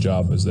 That's his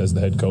job as the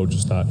head coach.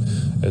 It's not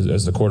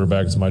as the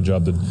quarterback. It's my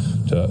job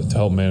to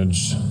help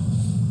manage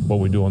what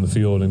we do on the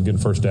field and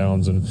getting first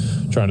downs and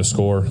trying to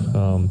score,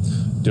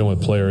 dealing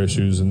with player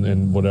issues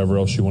and whatever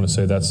else you want to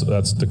say. That's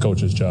the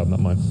coach's job,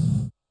 not mine.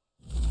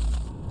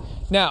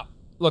 Now,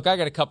 look, I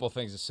got a couple of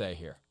things to say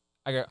here.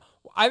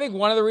 I think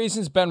one of the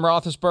reasons Ben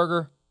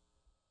Roethlisberger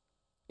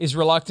is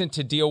reluctant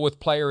to deal with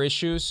player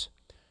issues,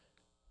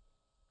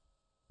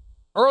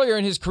 earlier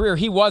in his career,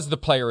 he was the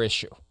player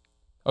issue,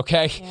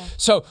 okay? Yeah.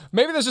 So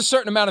maybe there's a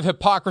certain amount of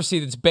hypocrisy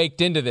that's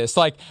baked into this.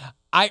 Like,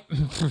 I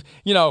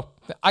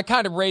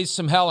kind of raised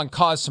some hell and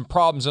caused some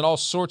problems in all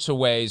sorts of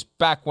ways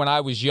back when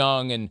I was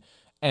young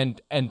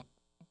and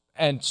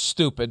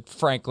stupid,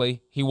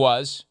 frankly, he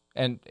was.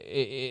 And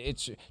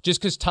it's just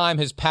because time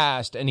has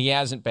passed and he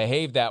hasn't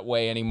behaved that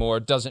way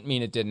anymore doesn't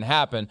mean it didn't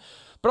happen.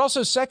 But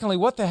also, secondly,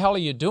 what the hell are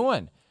you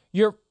doing?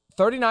 You're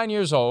 39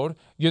 years old.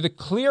 You're the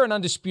clear and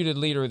undisputed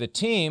leader of the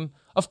team.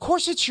 Of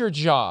course it's your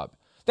job.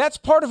 That's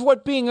part of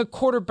what being a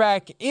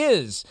quarterback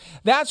is.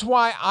 That's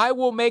why I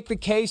will make the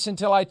case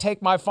until I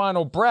take my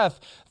final breath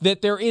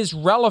that there is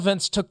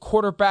relevance to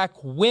quarterback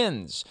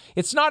wins.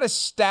 It's not a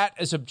stat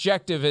as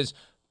objective as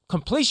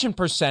completion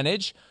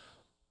percentage,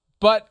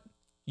 but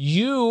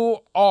you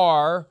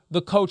are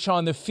the coach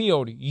on the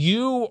field.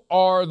 You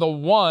are the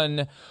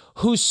one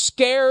who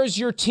scares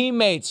your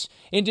teammates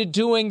into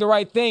doing the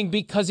right thing,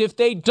 because if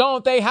they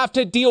don't, they have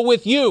to deal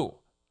with you.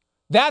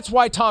 That's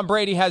why Tom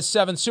Brady has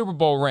 7 Super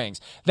Bowl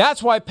rings.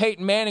 That's why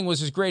Peyton Manning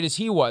was as great as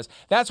he was.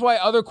 That's why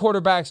other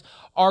quarterbacks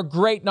are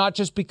great, not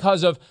just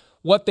because of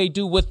what they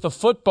do with the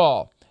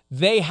football.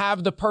 They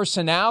have the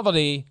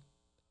personality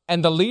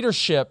and the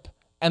leadership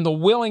and the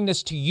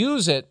willingness to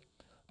use it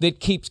that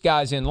keeps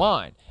guys in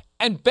line.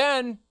 And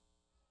Ben,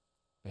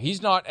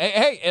 he's not,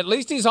 hey, at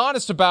least he's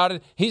honest about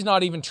it. He's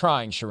not even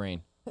trying,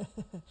 Shireen.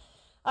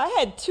 I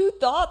had 2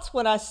 thoughts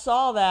when I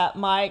saw that,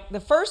 Mike. The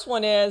first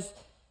one is,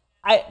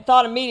 I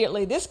thought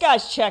immediately, this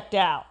guy's checked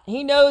out.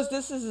 He knows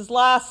this is his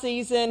last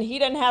season. He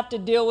doesn't have to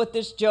deal with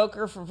this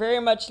joker for very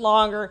much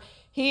longer.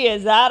 He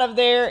is out of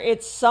there.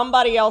 It's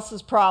somebody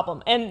else's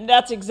problem. And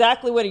that's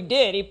exactly what he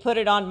did. He put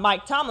it on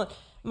Mike Tomlin.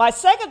 My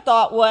second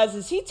thought was,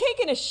 is he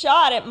taking a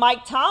shot at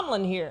Mike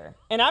Tomlin here?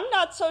 And I'm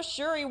not so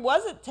sure he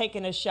wasn't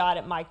taking a shot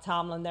at Mike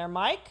Tomlin there,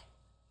 Mike.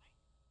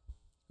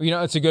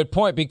 It's a good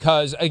point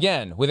because,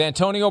 again, with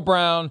Antonio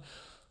Brown,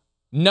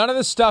 none of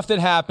the stuff that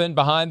happened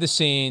behind the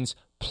scenes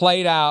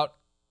played out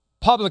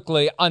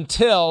publicly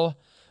until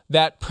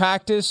that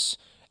practice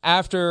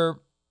after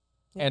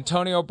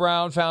Antonio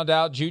Brown found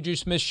out Juju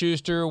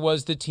Smith-Schuster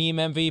was the team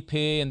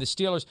MVP, and the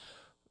Steelers,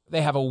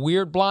 they have a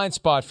weird blind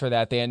spot for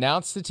that. They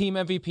announced the team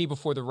MVP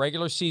before the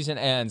regular season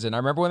ends, and I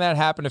remember when that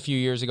happened a few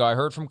years ago, I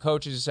heard from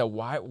coaches who said,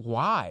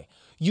 why?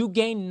 You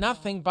gain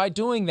nothing by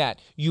doing that.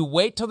 You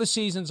wait till the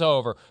season's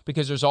over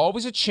because there's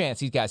always a chance.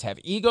 These guys have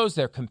egos.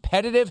 They're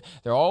competitive.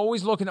 They're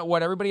always looking at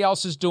what everybody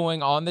else is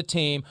doing on the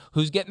team,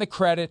 who's getting the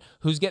credit,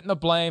 who's getting the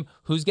blame,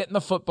 who's getting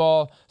the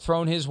football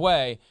thrown his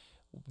way.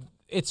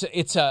 It's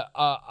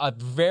a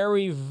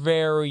very,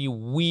 very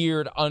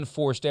weird,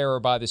 unforced error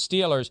by the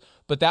Steelers,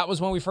 but that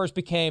was when we first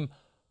became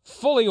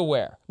fully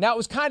aware. Now, it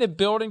was kind of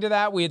building to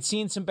that. We had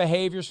seen some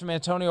behaviors from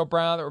Antonio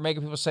Brown that were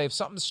making people say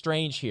something's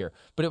strange here,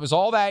 but it was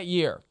all that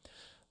year.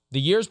 The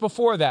years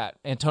before that,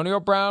 Antonio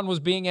Brown was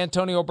being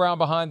Antonio Brown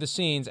behind the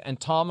scenes, and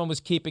Tomlin was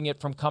keeping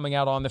it from coming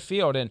out on the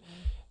field. And,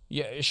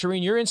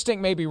 Shireen, your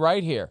instinct may be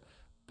right here.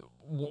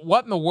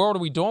 What in the world are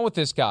we doing with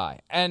this guy?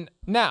 And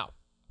now,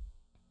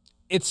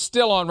 it's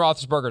still on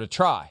Roethlisberger to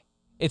try.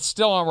 It's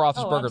still on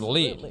Roethlisberger to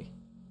lead.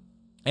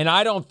 And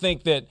I don't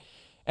think that,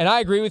 and I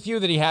agree with you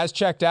that he has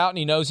checked out and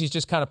he knows he's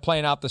just kind of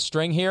playing out the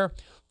string here,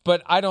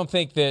 but I don't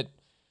think that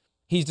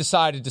he's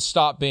decided to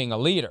stop being a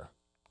leader.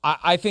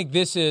 I think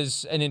this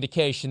is an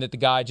indication that the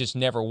guy just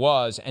never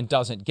was and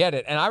doesn't get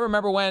it. And I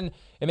remember when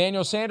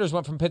Emmanuel Sanders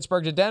went from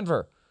Pittsburgh to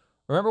Denver.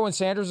 Remember when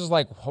Sanders was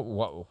like,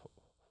 what?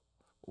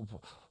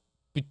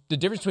 The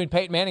difference between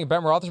Peyton Manning and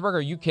Ben Roethlisberger, are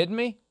you kidding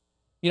me?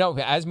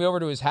 Has me over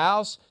to his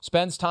house,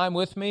 spends time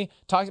with me,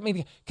 talks to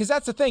me. Because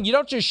that's the thing. You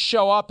don't just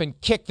show up and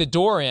kick the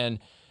door in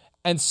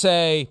and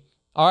say,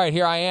 all right,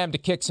 here I am to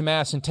kick some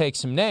ass and take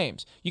some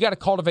names. You got to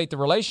cultivate the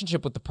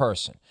relationship with the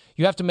person.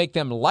 You have to make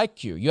them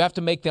like you. You have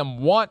to make them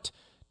want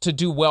to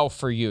do well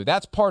for you.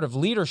 That's part of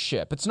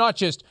leadership. It's not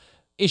just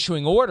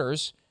issuing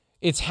orders.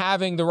 It's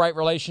having the right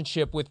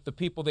relationship with the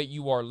people that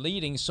you are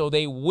leading so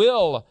they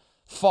will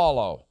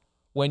follow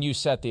when you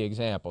set the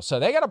example. So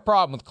they got a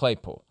problem with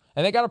Claypool,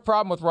 and they got a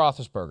problem with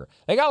Roethlisberger.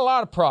 They got a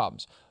lot of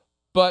problems.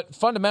 But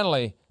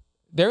fundamentally,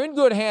 they're in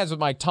good hands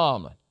with Mike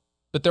Tomlin.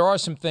 But there are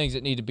some things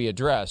that need to be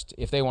addressed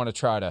if they want to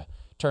try to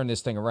turn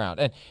this thing around.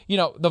 And,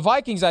 the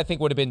Vikings, I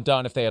think, would have been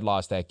done if they had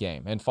lost that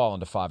game and fallen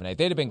to 5-8.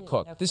 They'd have been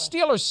cooked. The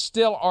Steelers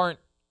still aren't.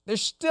 They're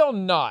still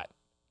not,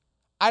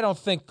 I don't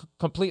think,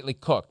 completely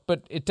cooked,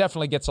 but it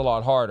definitely gets a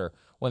lot harder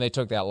when they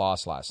took that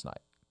loss last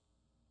night.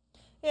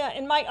 Yeah,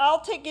 and Mike,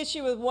 I'll take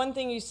issue with one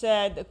thing you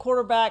said, the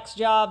quarterback's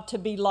job to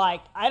be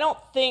liked. I don't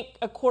think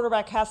a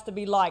quarterback has to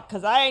be liked,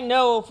 because I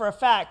know for a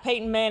fact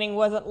Peyton Manning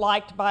wasn't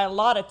liked by a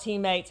lot of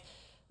teammates.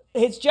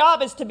 His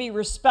job is to be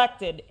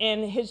respected,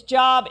 and his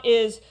job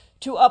is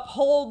to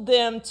uphold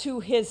them to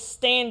his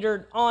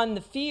standard on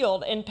the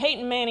field, and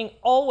Peyton Manning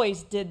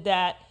always did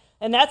that.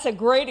 And that's a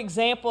great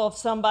example of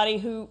somebody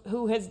who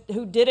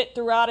did it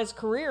throughout his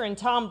career, and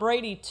Tom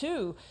Brady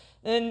too.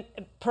 And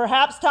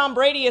perhaps Tom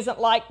Brady isn't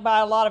liked by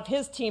a lot of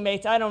his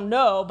teammates. I don't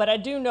know, but I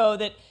do know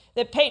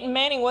that Peyton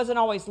Manning wasn't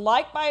always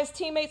liked by his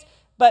teammates.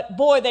 But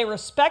boy, they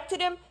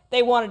respected him.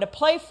 They wanted to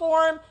play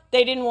for him.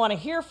 They didn't want to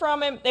hear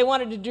from him. They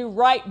wanted to do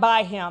right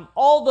by him.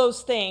 All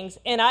those things.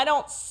 And I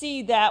don't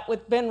see that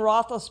with Ben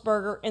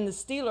Roethlisberger and the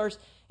Steelers.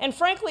 And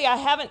frankly, I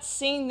haven't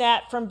seen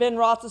that from Ben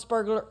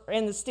Roethlisberger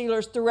and the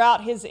Steelers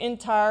throughout his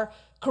entire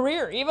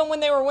career. Even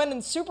when they were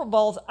winning Super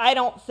Bowls, I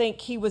don't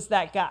think he was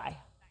that guy.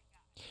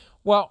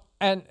 Well,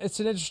 and it's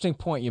an interesting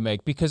point you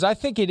make, because I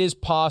think it is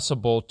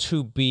possible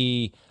to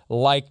be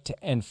liked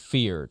and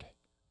feared.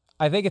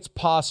 I think it's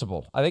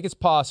possible.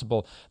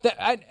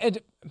 And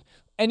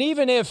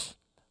even if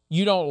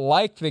you don't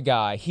like the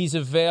guy, he's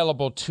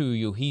available to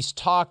you. He's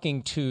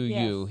talking to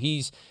you.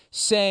 He's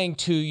saying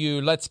to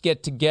you, let's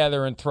get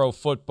together and throw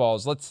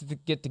footballs. Let's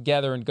get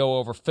together and go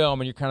over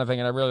film. And you're kind of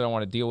thinking, I really don't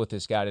want to deal with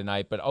this guy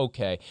tonight, but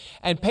okay.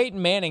 And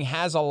Peyton Manning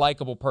has a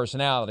likable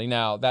personality.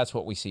 Now, that's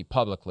what we see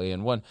publicly.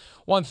 And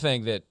one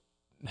thing that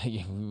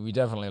we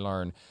definitely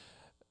learn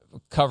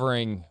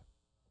covering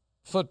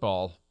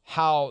football,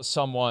 how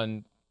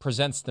someone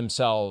presents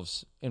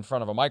themselves in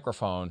front of a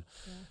microphone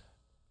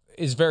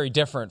is very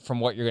different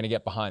from what you're going to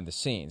get behind the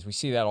scenes. We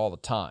see that all the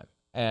time.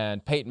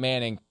 And Peyton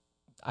Manning,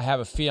 I have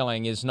a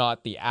feeling, is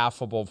not the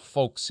affable,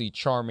 folksy,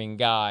 charming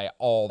guy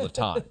all the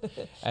time.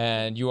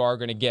 And you are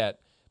going to get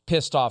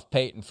pissed off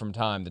Peyton from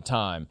time to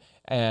time.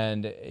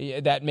 And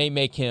that may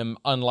make him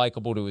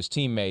unlikable to his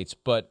teammates,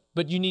 but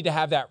you need to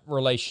have that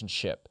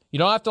relationship. You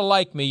don't have to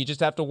like me, you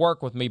just have to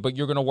work with me, but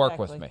you're going to work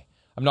with me.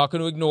 I'm not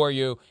going to ignore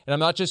you, and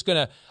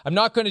I'm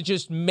not going to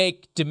just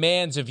make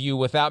demands of you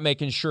without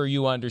making sure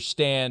you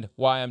understand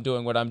why I'm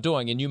doing what I'm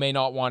doing. And you may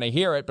not want to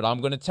hear it, but I'm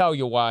going to tell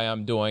you why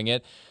I'm doing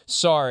it.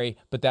 Sorry,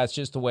 but that's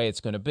just the way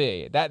it's going to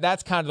be.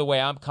 That's kind of the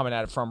way I'm coming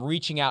at it from,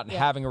 reaching out and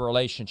having a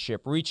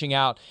relationship, reaching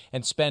out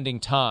and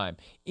spending time,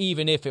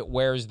 even if it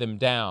wears them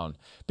down.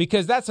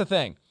 Because that's the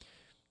thing.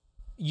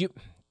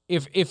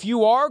 If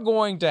you are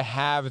going to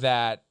have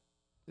that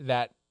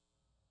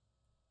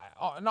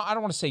no, I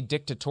don't want to say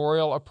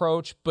dictatorial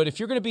approach, but if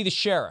you're going to be the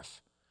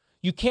sheriff,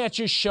 you can't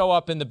just show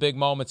up in the big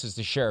moments as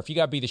the sheriff. You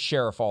got to be the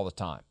sheriff all the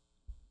time.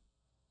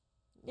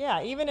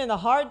 Yeah, even in the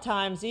hard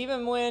times,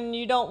 even when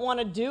you don't want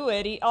to do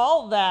it,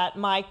 all that,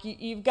 Mike,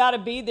 you've got to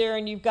be there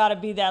and you've got to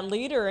be that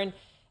leader. And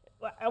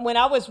when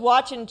I was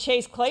watching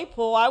Chase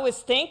Claypool, I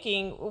was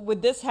thinking,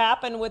 would this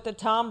happen with a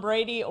Tom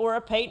Brady or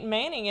a Peyton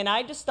Manning? And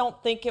I just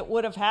don't think it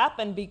would have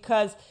happened,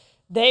 because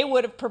they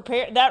would have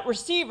prepared. That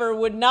receiver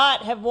would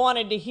not have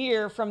wanted to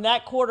hear from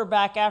that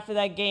quarterback after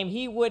that game.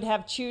 He would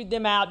have chewed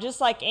them out, just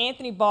like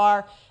Anthony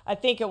Barr, I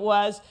think it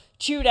was,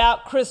 chewed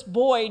out Chris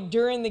Boyd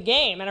during the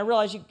game. And I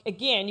realize,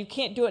 you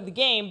can't do it in the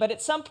game, but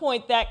at some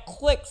point that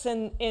clicks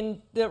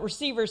in the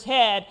receiver's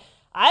head.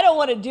 I don't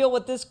want to deal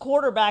with this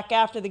quarterback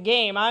after the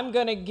game. I'm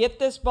going to get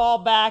this ball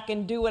back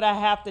and do what I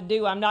have to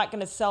do. I'm not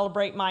going to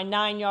celebrate my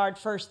 9-yard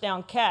first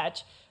down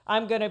catch.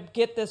 I'm going to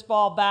get this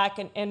ball back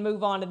and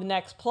move on to the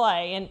next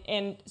play.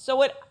 And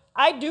so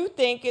I do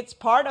think it's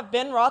part of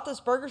Ben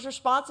Roethlisberger's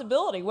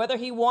responsibility, whether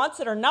he wants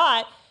it or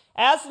not.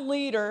 As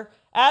leader,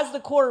 as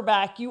the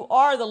quarterback, you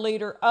are the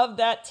leader of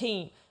that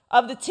team,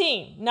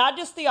 not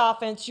just the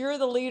offense. You're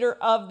the leader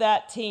of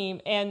that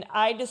team. And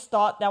I just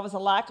thought that was a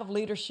lack of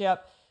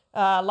leadership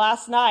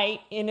last night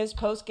in his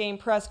post-game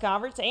press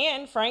conference,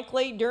 and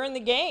frankly during the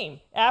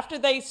game. After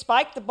they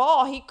spiked the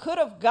ball, he could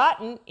have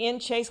gotten in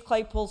Chase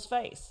Claypool's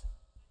face.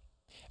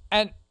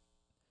 And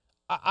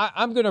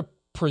I'm going to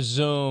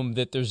presume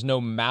that there's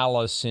no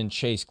malice in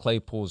Chase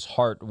Claypool's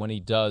heart when he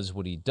does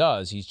what he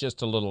does. He's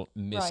just a little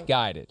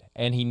misguided,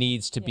 and he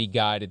needs to be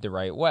guided the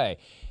right way.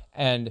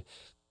 And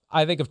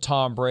I think of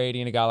Tom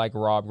Brady and a guy like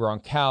Rob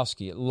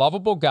Gronkowski.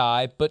 Lovable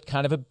guy, but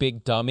kind of a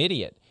big, dumb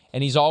idiot.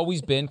 And he's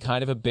always been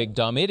kind of a big,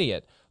 dumb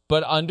idiot.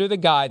 But under the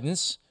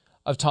guidance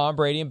of Tom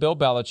Brady and Bill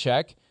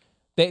Belichick,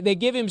 they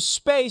give him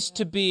space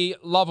to be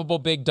lovable,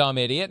 big, dumb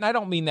idiot. And I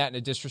don't mean that in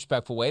a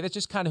disrespectful way. That's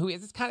just kind of who he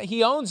is. It's kind of,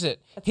 he owns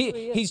it.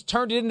 He's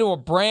turned it into a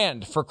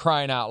brand, for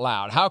crying out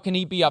loud. How can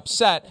he be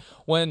upset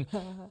when,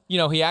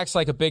 he acts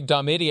like a big,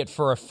 dumb idiot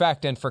for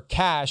effect and for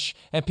cash,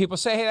 and people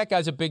say, hey, that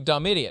guy's a big,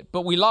 dumb idiot,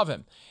 but we love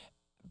him.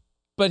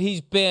 But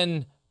he's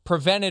been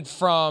prevented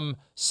from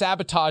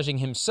sabotaging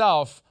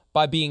himself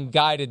by being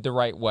guided the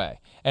right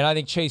way. And I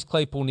think Chase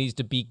Claypool needs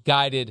to be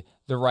guided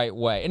the right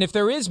way. And if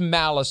there is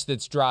malice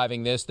that's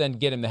driving this, then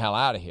get him the hell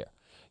out of here.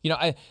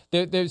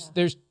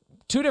 There's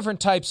two different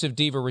types of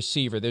diva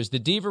receiver. There's the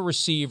diva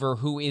receiver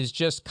who is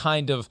just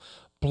kind of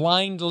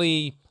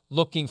blindly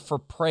looking for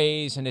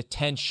praise and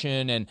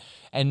attention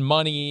and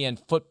money and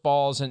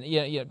footballs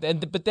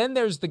but then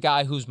there's the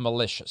guy who's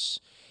malicious.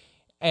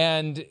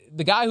 And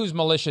the guy who's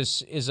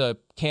malicious is a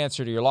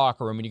cancer to your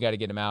locker room, and you got to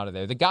get him out of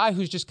there. The guy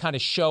who's just kind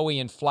of showy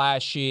and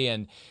flashy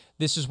and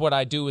this is what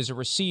I do as a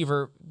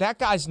receiver, that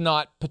guy's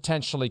not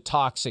potentially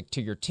toxic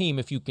to your team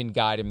if you can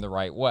guide him the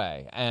right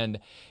way. And,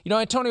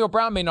 Antonio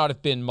Brown may not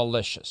have been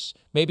malicious.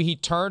 Maybe he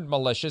turned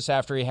malicious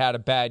after he had a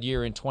bad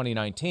year in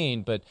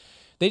 2019, but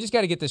they just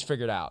got to get this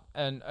figured out.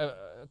 And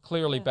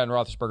clearly Ben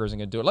Roethlisberger isn't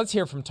going to do it. Let's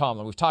hear from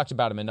Tomlin. We've talked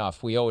about him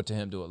enough. We owe it to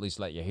him to at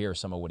least let you hear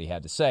some of what he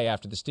had to say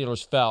after the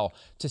Steelers fell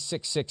to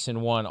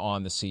 6-1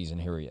 on the season.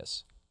 Here he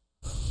is.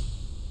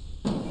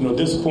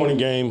 Disappointing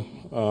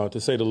game,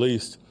 to say the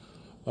least.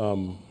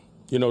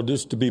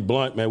 Just to be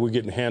blunt, man, we're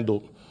getting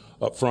handled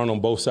up front on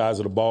both sides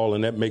of the ball,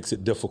 and that makes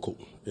it difficult.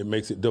 It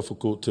makes it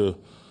difficult to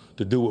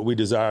do what we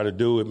desire to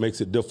do. It makes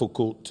it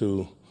difficult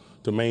to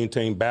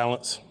maintain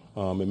balance.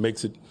 It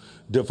makes it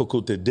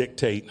difficult to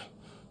dictate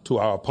to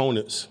our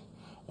opponents,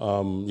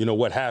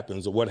 what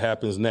happens or what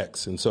happens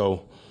next. And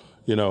so,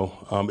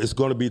 it's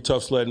going to be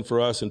tough sledding for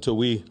us until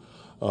we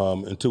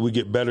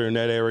get better in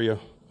that area.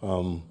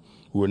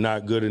 We're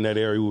not good in that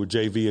area. We were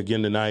JV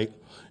again tonight,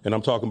 and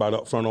I'm talking about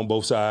up front on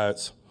both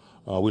sides.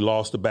 We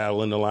lost the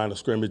battle in the line of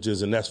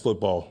scrimmages, and that's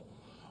football.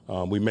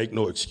 We make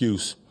no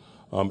excuse.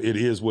 It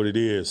is what it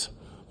is.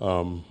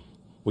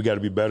 We got to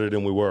be better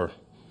than we were.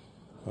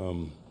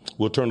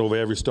 We'll turn over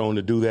every stone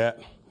to do that.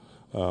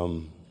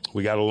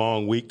 We got a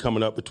long week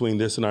coming up between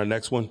this and our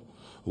next one.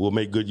 We'll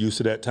make good use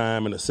of that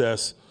time and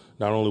assess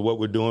not only what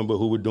we're doing, but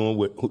who we're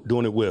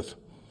doing it with.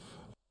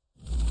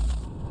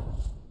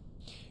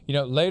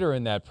 Later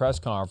in that press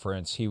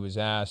conference, he was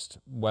asked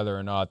whether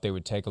or not they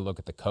would take a look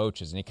at the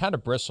coaches, and he kind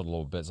of bristled a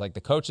little bit. It's like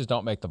the coaches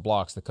don't make the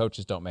blocks, the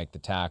coaches don't make the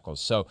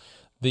tackles. So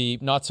the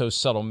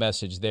not-so-subtle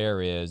message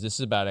there is this is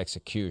about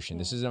execution.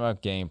 This is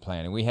about game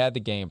planning. We had the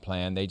game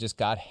plan. They just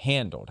got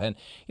handled. And,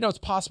 it's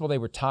possible they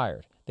were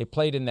tired. They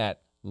played in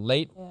that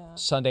late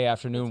Sunday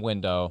afternoon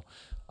window,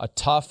 a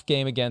tough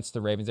game against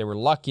the Ravens. They were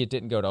lucky it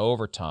didn't go to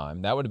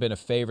overtime. That would have been a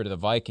favor to the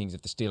Vikings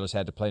if the Steelers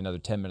had to play another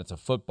 10 minutes of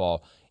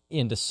football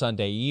into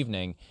Sunday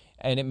evening.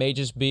 And it may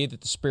just be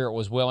that the spirit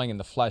was willing and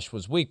the flesh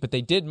was weak, but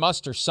they did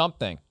muster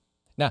something.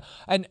 Now,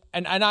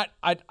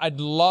 I'd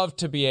love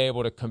to be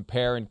able to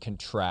compare and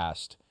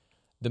contrast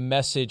the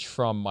message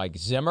from Mike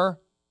Zimmer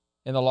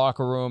in the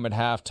locker room at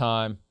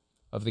halftime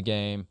of the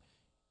game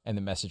and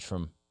the message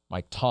from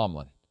Mike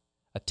Tomlin.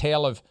 A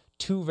tale of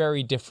two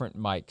very different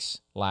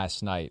Mikes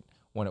last night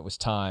when it was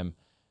time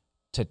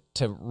to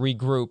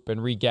regroup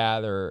and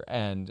regather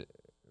and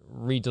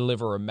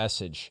redeliver a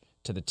message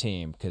to the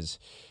team, because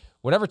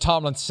whatever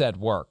Tomlin said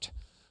worked.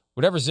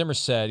 Whatever Zimmer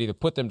said either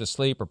put them to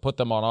sleep or put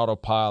them on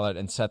autopilot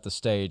and set the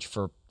stage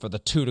for the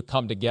two to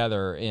come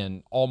together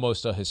in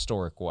almost a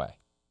historic way.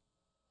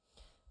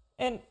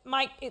 And,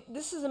 Mike,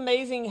 this is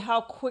amazing how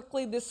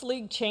quickly this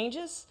league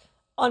changes.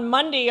 On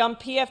Monday, on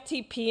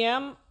PFT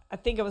PM, I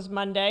think it was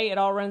Monday, it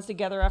all runs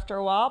together after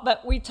a while,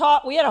 but we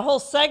had a whole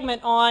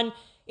segment on,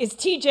 is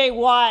TJ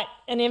Watt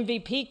an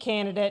MVP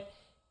candidate?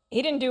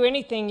 He didn't do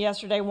anything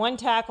yesterday. One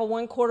tackle,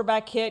 one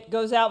quarterback hit,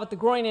 goes out with the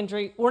groin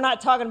injury. We're not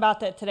talking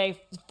about that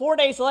today. 4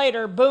 days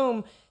later,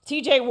 boom,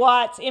 TJ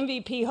Watt's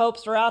MVP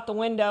hopes are out the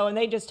window, and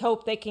they just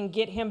hope they can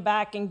get him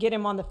back and get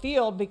him on the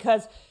field,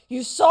 because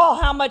you saw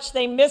how much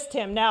they missed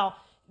him. Now,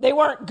 they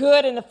weren't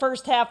good in the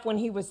first half when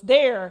he was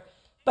there,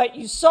 but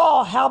you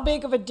saw how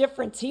big of a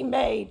difference he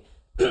made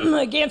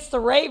against the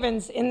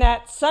Ravens in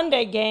that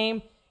Sunday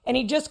game, and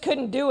he just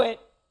couldn't do it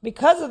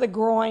because of the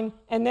groin,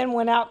 and then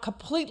went out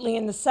completely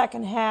in the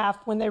second half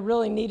when they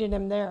really needed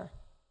him there.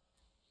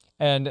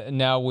 And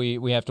now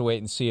we have to wait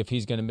and see if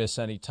he's going to miss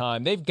any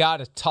time. They've got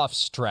a tough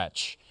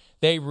stretch.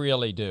 They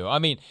really do. I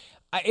mean,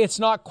 it's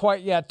not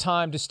quite yet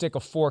time to stick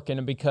a fork in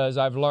him, because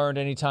I've learned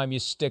anytime you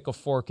stick a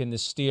fork in the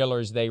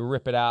Steelers, they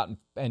rip it out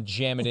and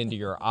jam it into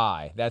your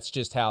eye. That's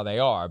just how they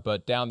are.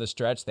 But down the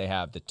stretch, they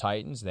have the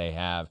Titans, they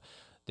have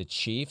the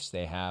Chiefs,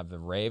 they have the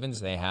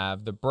Ravens, they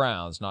have the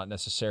Browns, not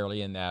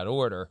necessarily in that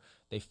order.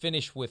 They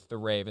finish with the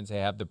Ravens. They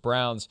have the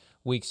Browns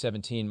Week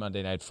 17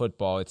 Monday Night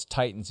Football. It's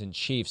Titans and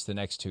Chiefs the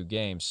next two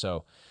games.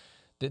 So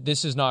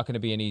this is not going to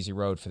be an easy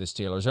road for the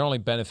Steelers. Their only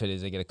benefit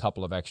is they get a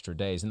couple of extra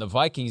days. And the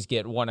Vikings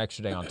get one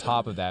extra day on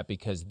top of that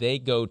because they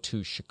go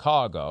to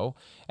Chicago,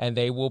 and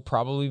they will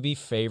probably be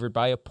favored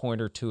by a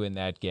point or two in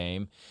that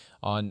game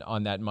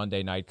on that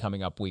Monday night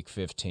coming up Week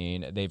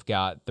 15. They've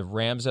got the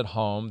Rams at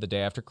home the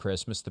day after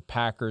Christmas, the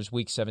Packers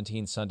Week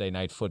 17 Sunday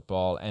Night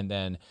Football, and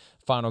then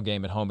final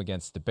game at home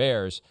against the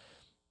Bears.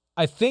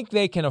 I think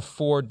they can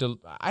afford to.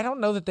 I don't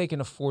know that they can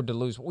afford to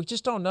lose. We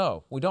just don't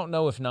know. We don't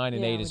know if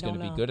 9-8 is going to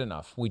be good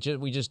enough. We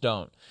just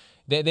don't.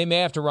 They may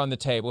have to run the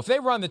table. If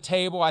they run the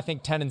table, I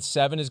think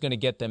 10-7 is going to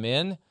get them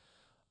in.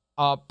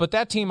 But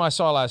that team I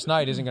saw last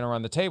night isn't going to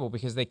run the table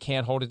because they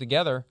can't hold it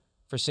together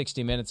for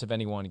 60 minutes of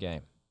any one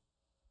game.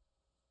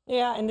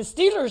 Yeah, and the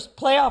Steelers'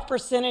 playoff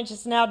percentage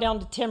is now down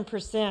to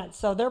 10%,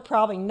 so they're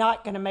probably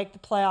not going to make the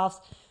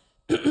playoffs.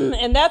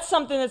 And that's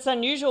something that's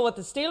unusual with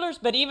the Steelers,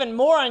 but even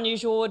more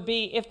unusual would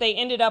be if they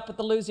ended up with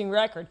a losing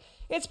record.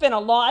 It's been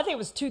I think it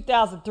was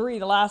 2003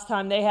 the last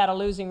time they had a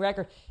losing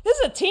record. This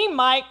is a team,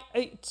 Mike,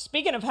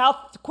 speaking of how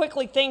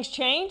quickly things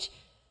change,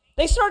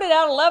 they started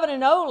out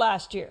 11-0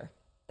 last year.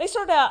 They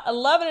started out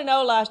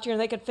 11-0 last year,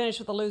 and they could finish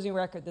with a losing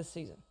record this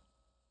season.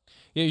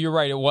 Yeah, you're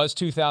right. It was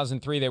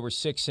 2003. They were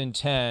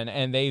 6-10,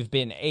 and they've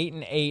been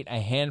 8-8 a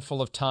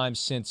handful of times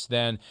since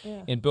then.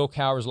 Yeah. In Bill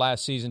Cowher's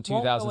last season,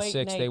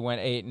 2006, they went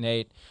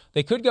 8-8.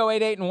 They could go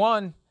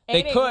 8-8-1.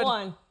 They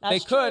could. They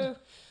could. True.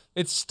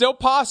 It's still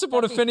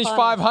possible to finish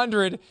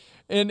 500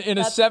 in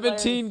a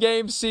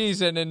 17-game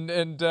season,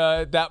 and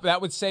that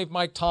would save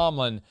Mike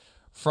Tomlin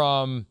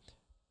from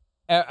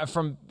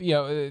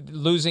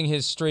losing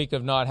his streak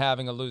of not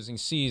having a losing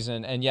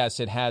season. And yes,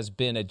 it has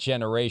been a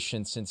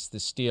generation since the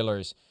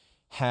Steelers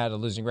had a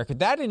losing record.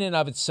 That in and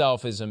of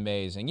itself is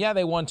amazing. Yeah,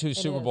 they won 2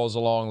 Super Bowls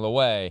along the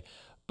way,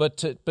 but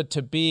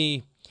to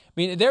be, I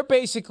mean, they're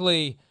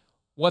basically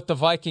what the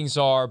Vikings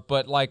are,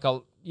 but like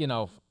a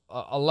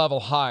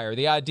level higher.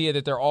 The idea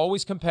that they're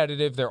always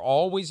competitive, they're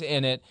always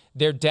in it.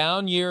 Their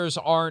down years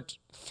aren't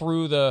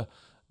through the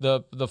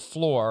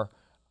floor.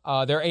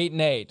 They're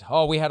 8-8.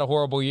 Oh, we had a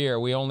horrible year.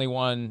 We only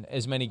won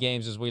as many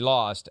games as we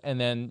lost,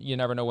 and then you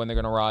never know when they're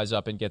going to rise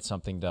up and get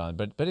something done.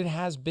 But it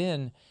has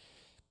been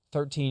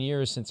 13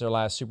 years since their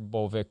last Super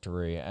Bowl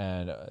victory,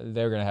 and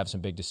they're going to have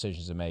some big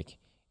decisions to make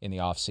in the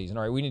offseason.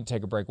 All right, we need to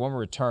take a break. When we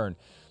return,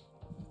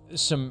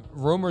 some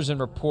rumors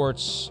and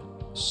reports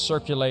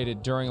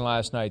circulated during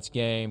last night's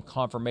game.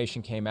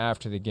 Confirmation came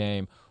after the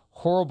game.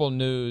 Horrible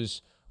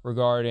news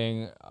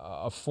regarding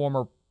a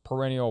former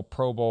perennial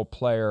Pro Bowl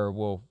player.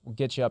 We'll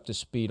get you up to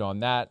speed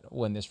on that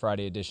when this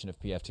Friday edition of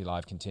PFT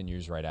Live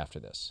continues right after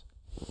this.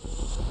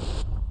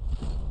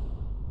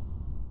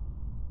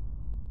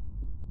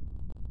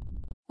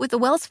 With the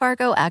Wells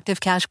Fargo Active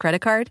Cash Credit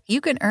Card,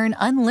 you can earn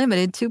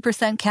unlimited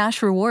 2%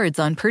 cash rewards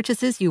on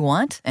purchases you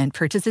want and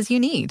purchases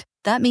you need.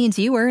 That means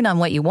you earn on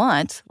what you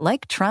want,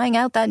 like trying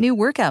out that new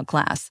workout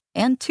class,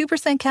 and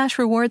 2% cash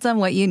rewards on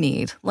what you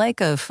need, like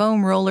a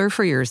foam roller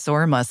for your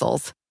sore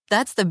muscles.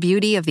 That's the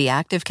beauty of the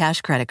Active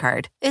Cash Credit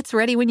Card. It's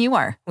ready when you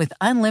are, with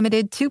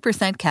unlimited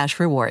 2% cash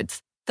rewards.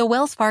 The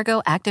Wells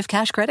Fargo Active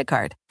Cash Credit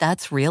Card.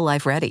 That's real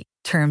life ready.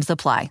 Terms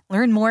apply.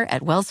 Learn more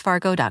at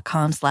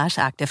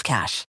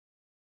wellsfargo.com/activecash.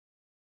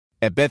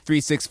 At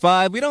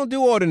Bet365, we don't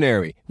do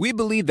ordinary. We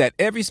believe that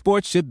every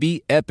sport should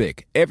be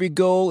epic. Every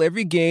goal,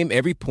 every game,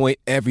 every point,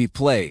 every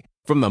play.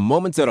 From the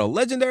moments that are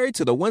legendary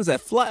to the ones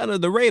that fly under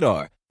the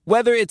radar.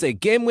 Whether it's a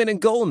game-winning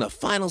goal in the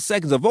final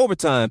seconds of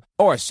overtime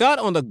or a shot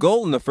on the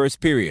goal in the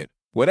first period.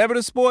 Whatever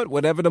the sport,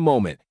 whatever the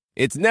moment.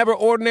 It's never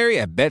ordinary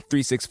at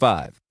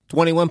Bet365.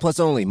 21 plus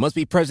only. Must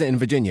be present in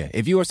Virginia.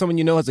 If you or someone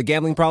you know has a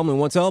gambling problem and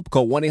wants help,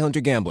 call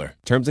 1-800-GAMBLER.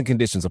 Terms and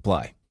conditions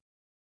apply.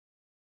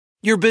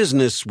 Your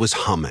business was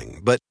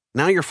humming, but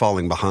now you're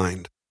falling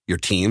behind. Your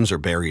teams are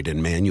buried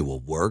in manual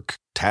work,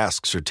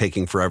 tasks are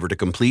taking forever to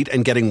complete,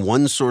 and getting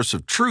one source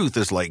of truth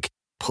is like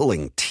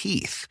pulling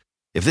teeth.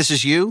 If this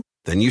is you,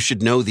 then you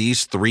should know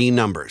these 3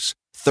 numbers.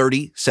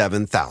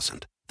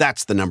 37,000.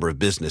 That's the number of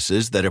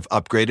businesses that have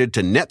upgraded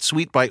to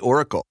NetSuite by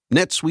Oracle.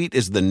 NetSuite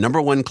is the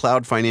 #1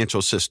 cloud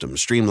financial system,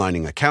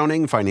 streamlining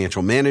accounting,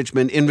 financial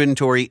management,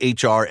 inventory,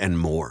 HR, and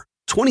more.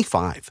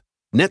 25.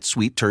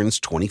 NetSuite turns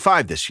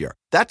 25 this year.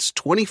 That's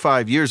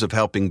 25 years of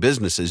helping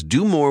businesses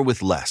do more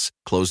with less,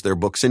 close their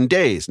books in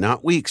days,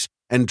 not weeks,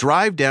 and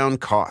drive down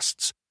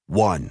costs.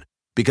 1.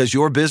 Because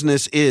your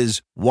business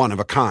is one of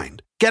a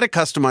kind. Get a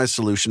customized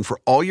solution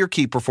for all your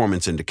key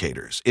performance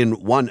indicators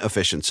in one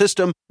efficient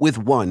system with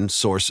one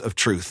source of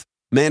truth.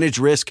 Manage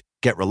risk,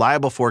 get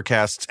reliable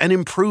forecasts, and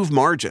improve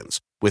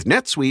margins. With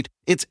NetSuite,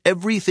 it's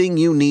everything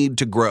you need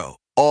to grow,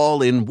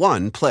 all in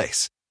one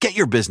place. Get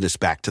your business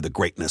back to the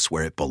greatness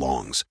where it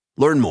belongs.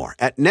 Learn more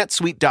at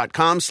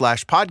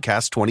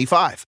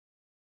netsuite.com/podcast25.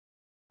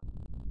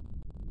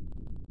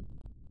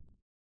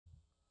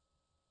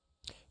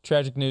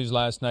 Tragic news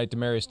last night.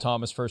 Demaryius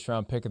Thomas,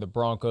 first-round pick of the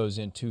Broncos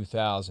in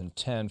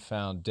 2010,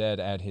 found dead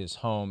at his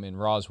home in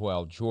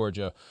Roswell,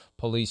 Georgia.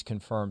 Police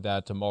confirmed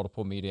that to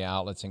multiple media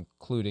outlets,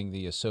 including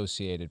the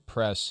Associated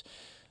Press.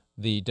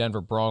 The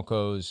Denver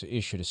Broncos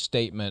issued a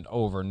statement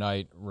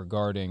overnight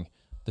regarding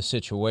the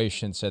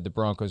situation, said the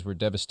Broncos were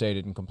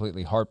devastated and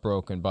completely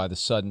heartbroken by the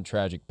sudden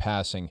tragic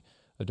passing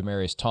of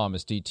Demaryius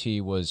Thomas.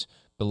 DT was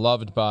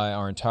beloved by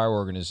our entire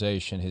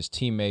organization, his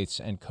teammates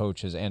and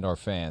coaches, and our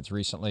fans.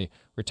 Recently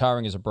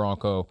retiring as a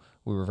Bronco,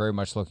 we were very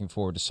much looking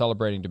forward to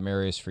celebrating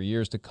Demaryius for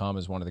years to come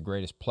as one of the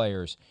greatest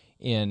players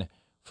in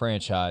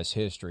franchise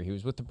history. He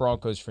was with the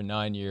Broncos for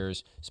 9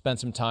 years, spent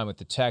some time with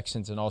the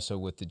Texans and also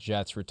with the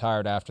Jets,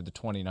 retired after the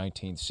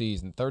 2019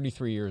 season,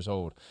 33 years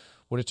old,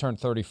 would have turned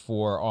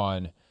 34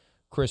 on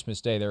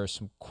Christmas Day. There are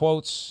some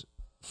quotes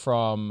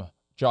from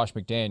Josh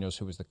McDaniels,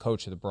 who was the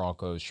coach of the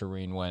Broncos,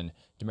 Shireen, when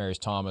Demaryius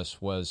Thomas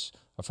was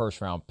a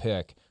first-round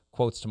pick.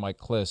 Quotes to Mike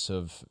Kliss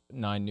of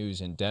 9 News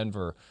in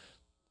Denver,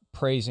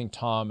 praising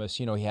Thomas.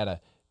 You know, he had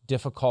a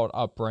difficult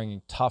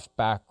upbringing, tough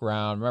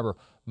background. Remember,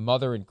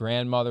 mother and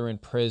grandmother in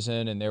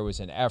prison, and there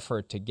was an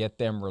effort to get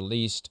them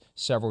released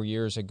several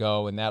years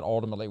ago, and that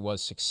ultimately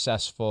was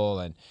successful.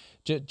 And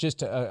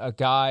just a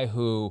guy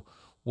who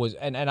was,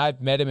 and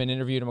I've met him and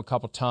interviewed him a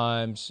couple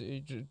times,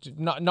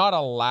 not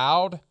a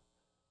loud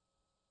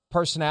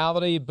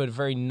personality, but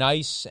very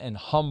nice and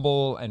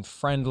humble and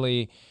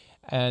friendly.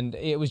 And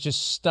it was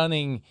just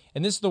stunning.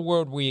 And this is the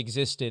world we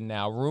exist in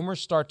now. Rumors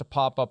start to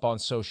pop up on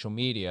social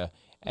media,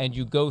 and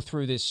you go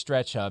through this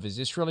stretch of, is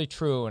this really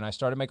true? And I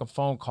started making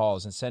phone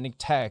calls and sending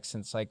texts,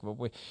 and it's like,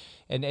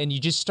 and you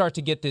just start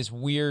to get this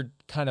weird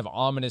kind of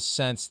ominous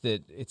sense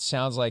that it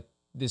sounds like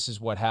this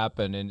is what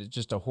happened, and it's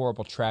just a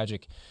horrible,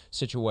 tragic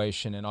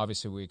situation. And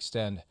obviously we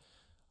extend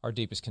our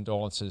deepest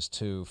condolences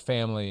to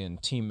family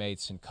and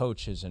teammates and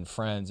coaches and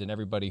friends and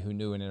everybody who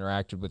knew and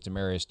interacted with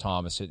Demaryius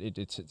Thomas.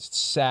 It's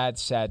sad,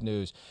 sad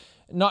news.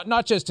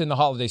 Not just in the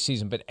holiday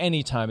season, but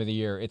any time of the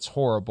year. It's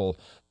horrible,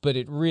 but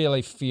it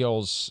really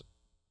feels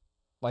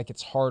like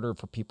it's harder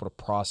for people to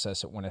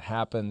process it when it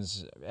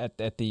happens at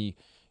the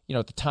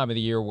time of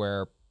the year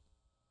where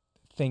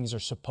things are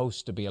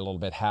supposed to be a little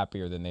bit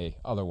happier than they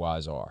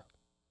otherwise are.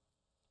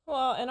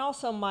 Well, and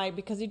also, Mike,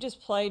 because he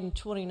just played in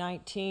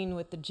 2019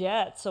 with the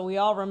Jets, so we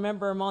all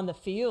remember him on the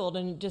field,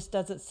 and it just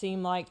doesn't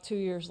seem like 2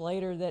 years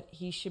later that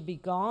he should be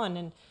gone.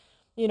 And,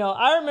 you know,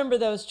 I remember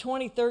those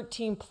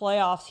 2013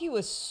 playoffs. He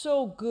was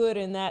so good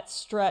in that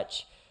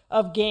stretch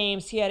of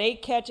games. He had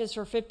 8 catches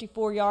for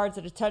 54 yards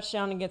at a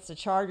touchdown against the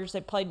Chargers.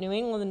 They played New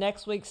England the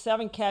next week,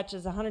 7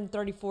 catches,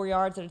 134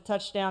 yards at a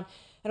touchdown.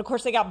 And, of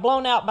course, they got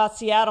blown out by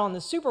Seattle in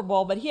the Super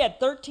Bowl, but he had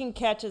 13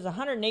 catches,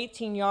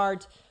 118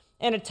 yards,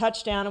 and a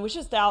touchdown. It was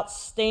just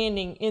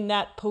outstanding in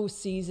that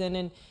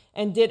postseason,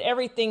 and did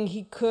everything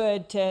he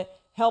could to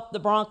help the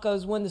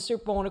Broncos win the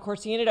Super Bowl. And, of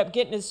course, he ended up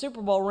getting his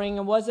Super Bowl ring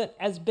and wasn't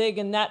as big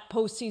in that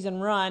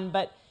postseason run.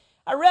 But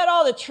I read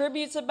all the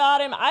tributes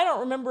about him. I don't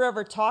remember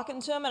ever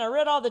talking to him, and I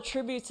read all the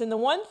tributes, and the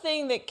one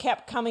thing that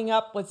kept coming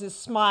up was his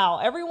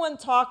smile. Everyone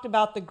talked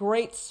about the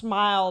great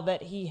smile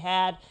that he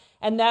had,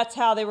 and that's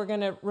how they were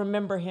going to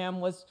remember him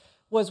was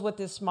with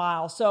his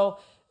smile. So,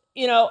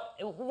 you know,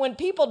 when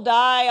people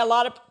die,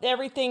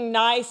 everything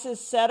nice is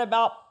said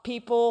about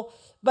people.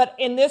 But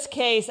in this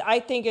case, I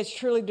think it's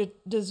truly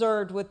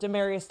deserved with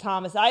Demaryius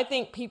Thomas. I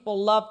think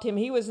people loved him.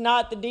 He was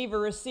not the diva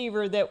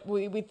receiver that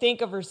we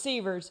think of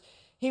receivers.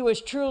 He was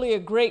truly a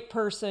great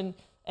person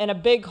and a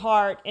big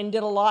heart, and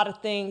did a lot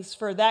of things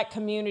for that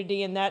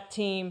community and that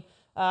team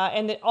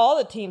and all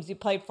the teams he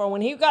played for.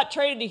 When he got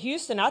traded to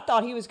Houston, I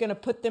thought he was going to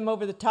put them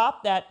over the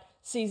top that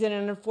season,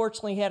 and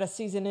unfortunately he had a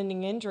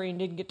season-ending injury and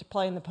didn't get to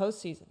play in the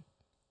postseason.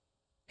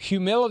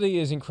 Humility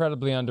is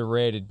incredibly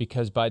underrated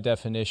because, by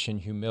definition,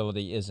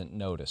 humility isn't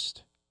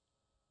noticed,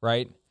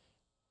 right?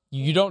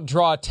 You don't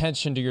draw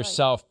attention to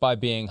yourself by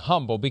being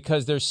humble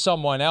because there's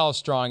someone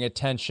else drawing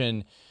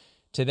attention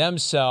to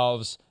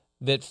themselves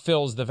that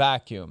fills the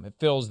vacuum. It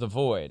fills the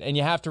void. And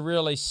you have to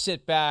really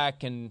sit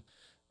back and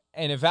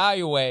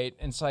evaluate.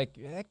 And it's like,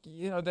 heck,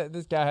 you know,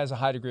 this guy has a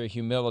high degree of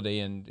humility,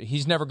 and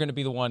he's never going to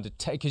be the one to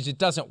take, because it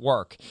doesn't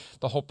work.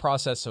 The whole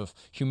process of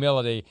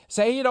humility.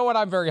 Say, you know what,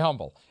 I'm very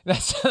humble.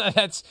 That's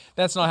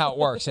not how it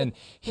works. And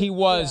he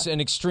was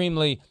an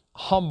extremely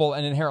humble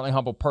and inherently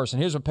humble person.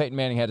 Here's what Peyton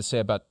Manning had to say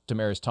about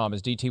Demaryius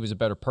Thomas. DT was a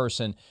better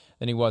person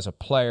than he was a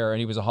player, and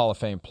he was a Hall of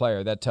Fame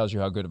player. That tells you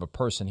how good of a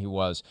person he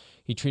was.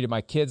 He treated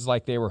my kids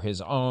like they were his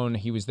own.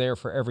 He was there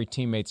for every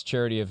teammate's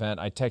charity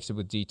event. I texted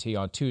with DT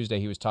on Tuesday.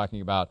 He was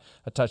talking about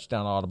a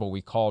touchdown audible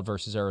we called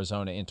versus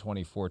Arizona in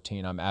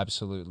 2014. I'm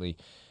absolutely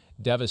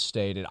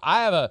devastated.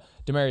 I have a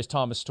Demaryius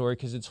Thomas story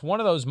because it's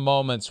one of those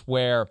moments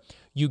where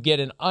you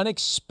get an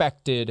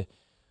unexpected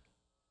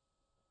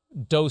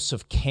dose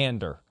of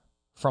candor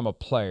from a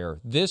player.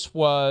 This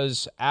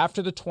was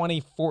after the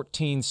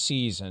 2014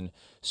 season,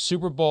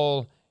 Super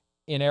Bowl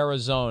in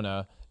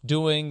Arizona,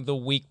 doing the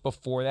week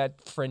before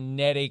that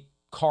frenetic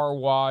car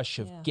wash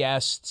of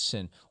guests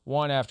and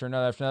one after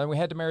another. We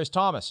had Demaryius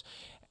Thomas.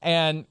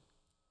 And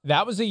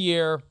that was the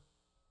year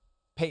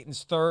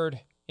Peyton's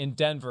third in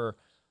Denver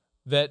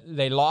that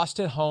they lost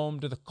at home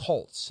to the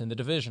Colts in the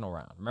divisional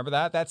round. Remember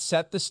that? That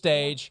set the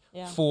stage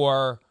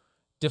for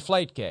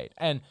Deflategate.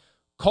 And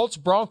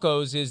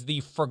Colts-Broncos is the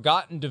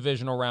forgotten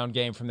divisional round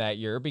game from that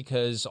year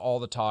because all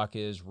the talk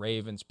is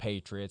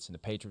Ravens-Patriots, and the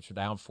Patriots were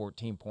down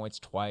 14 points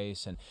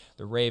twice, and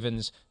the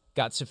Ravens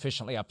got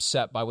sufficiently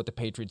upset by what the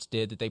Patriots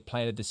did that they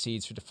planted the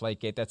seeds for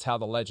Deflategate. That's how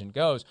the legend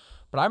goes.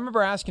 But I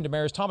remember asking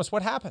Demaryius Thomas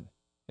what happened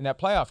in that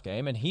playoff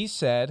game, and he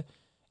said,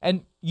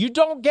 and you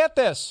don't get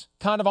this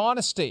kind of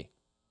honesty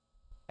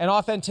and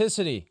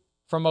authenticity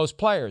from most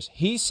players.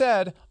 He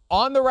said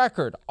on the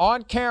record,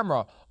 on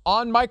camera,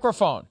 on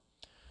microphone,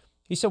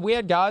 he said, we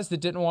had guys that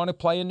didn't want to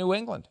play in New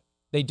England.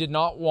 They did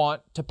not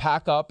want to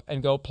pack up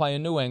and go play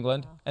in New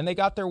England, and they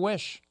got their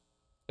wish.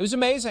 It was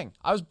amazing.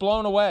 I was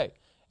blown away.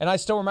 And I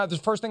still remember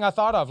the first thing I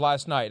thought of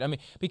last night. I mean,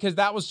 because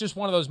that was just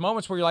one of those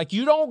moments where you're like,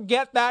 you don't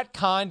get that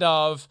kind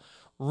of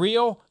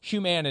real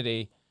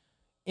humanity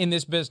in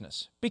this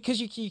business. Because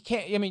you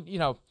can't, I mean, you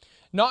know,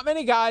 not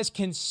many guys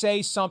can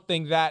say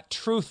something that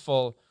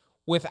truthful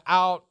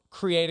without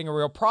creating a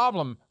real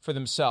problem for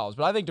themselves.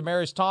 But I think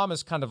Demaryius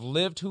Thomas kind of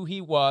lived who he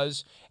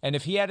was. And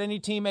if he had any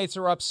teammates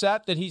that were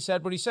upset that he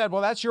said what he said,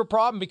 well, that's your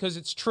problem because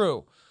it's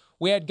true.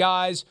 We had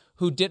guys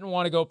who didn't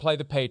want to go play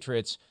the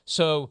Patriots,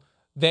 so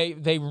they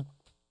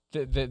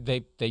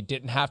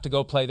didn't have to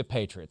go play the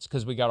Patriots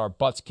because we got our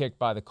butts kicked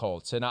by the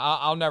Colts. And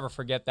I'll never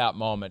forget that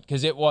moment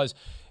because it was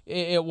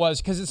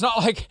because it's not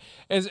like,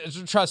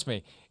 trust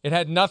me, it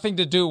had nothing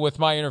to do with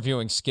my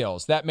interviewing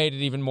skills. That made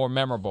it even more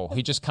memorable.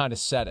 He just kind of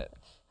said it.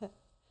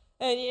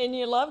 And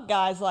you love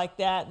guys like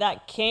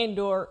that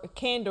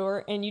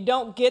candor, and you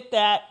don't get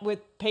that with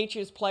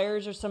Patriots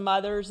players or some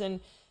others.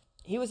 And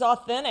he was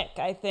authentic,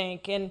 I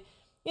think. And,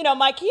 you know,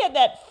 Mike, he had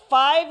that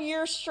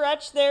 5-year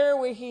stretch there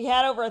where he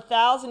had over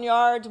 1,000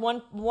 yards.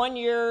 One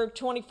year,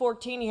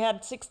 2014, he had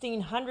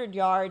 1,600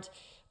 yards.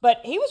 But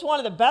he was one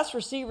of the best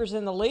receivers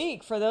in the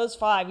league for those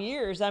 5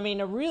 years. I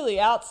mean, a really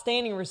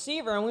outstanding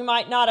receiver. And we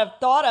might not have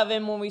thought of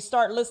him when we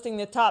start listing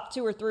the top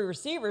 2 or 3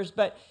 receivers,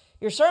 but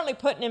you're certainly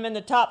putting him in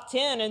the top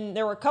 10, and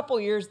there were a couple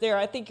years there,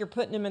 I think you're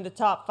putting him in the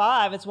top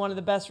 5 as one of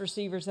the best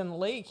receivers in the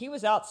league. He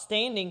was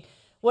outstanding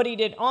what he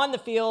did on the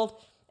field,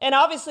 and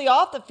obviously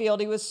off the field.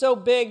 He was so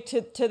big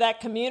to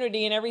that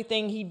community, and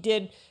everything he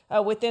did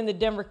within the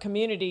Denver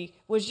community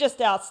was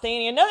just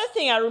outstanding. Another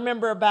thing I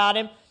remember about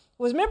him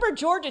was, remember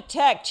Georgia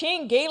Tech,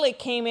 Chan Gailey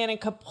came in and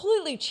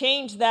completely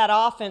changed that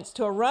offense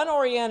to a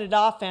run-oriented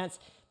offense,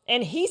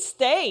 and he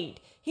stayed.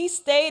 He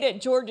stayed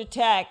at Georgia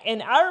Tech,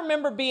 and I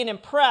remember being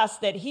impressed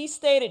that he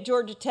stayed at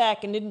Georgia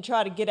Tech and didn't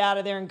try to get out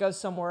of there and go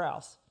somewhere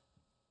else.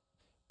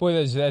 Boy,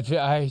 it's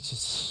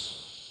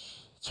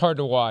hard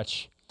to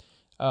watch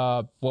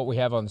what we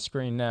have on the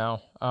screen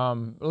now.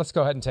 Let's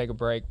go ahead and take a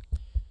break.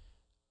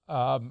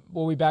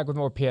 We'll be back with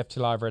more PFT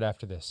Live right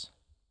after this.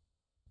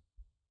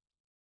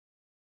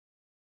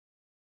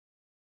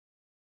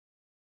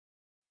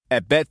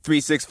 At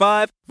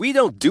Bet365, we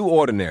don't do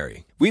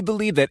ordinary. We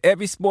believe that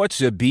every sport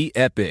should be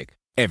epic.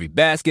 Every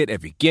basket,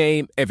 every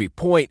game, every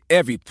point,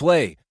 every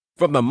play.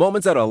 From the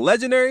moments that are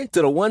legendary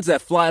to the ones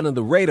that fly under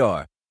the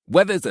radar.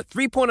 Whether it's a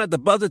three-pointer at the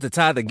buzzer to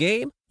tie the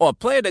game or a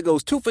player that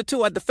goes 2 for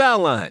 2 at the foul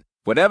line.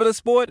 Whatever the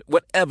sport,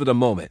 whatever the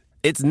moment.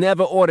 It's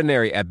never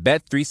ordinary at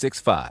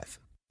Bet365.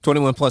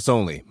 21 plus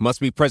only. Must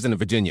be present in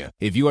Virginia.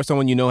 If you or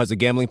someone you know has a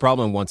gambling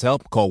problem and wants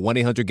help, call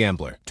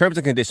 1-800-GAMBLER. Terms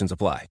and conditions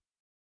apply.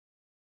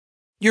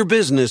 Your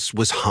business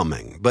was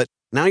humming, but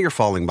now you're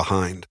falling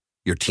behind.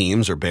 Your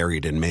teams are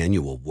buried in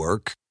manual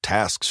work,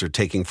 tasks are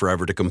taking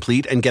forever to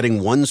complete, and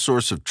getting one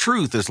source of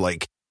truth is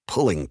like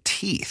pulling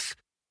teeth.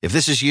 If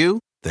this is you,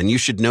 then you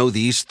should know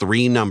these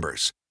 3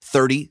 numbers.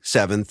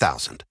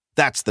 37,000.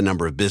 That's the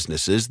number of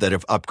businesses that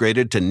have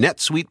upgraded to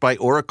NetSuite by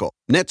Oracle.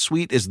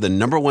 NetSuite is the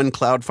 #1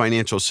 cloud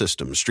financial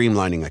system,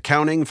 streamlining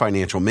accounting,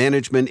 financial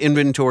management,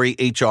 inventory,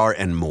 HR,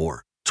 and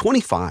more.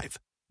 25.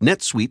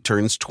 NetSuite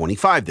turns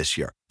 25 this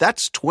year.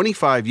 That's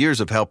 25 years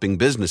of helping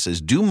businesses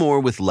do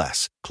more with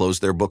less, close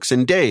their books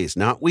in days,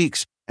 not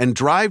weeks, and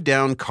drive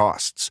down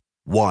costs.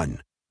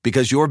 1.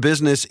 Because your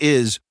business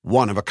is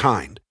one of a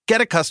kind.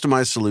 Get a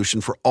customized solution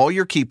for all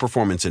your key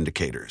performance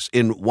indicators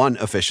in one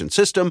efficient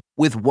system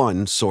with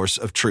one source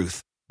of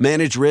truth.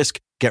 Manage risk,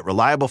 get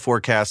reliable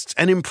forecasts,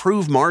 and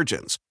improve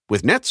margins.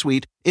 With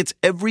NetSuite, it's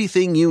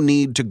everything you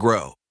need to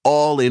grow,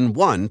 all in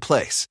one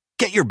place.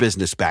 Get your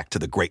business back to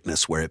the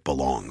greatness where it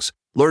belongs.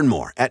 Learn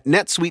more at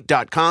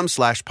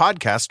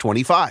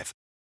netsuite.com/podcast25.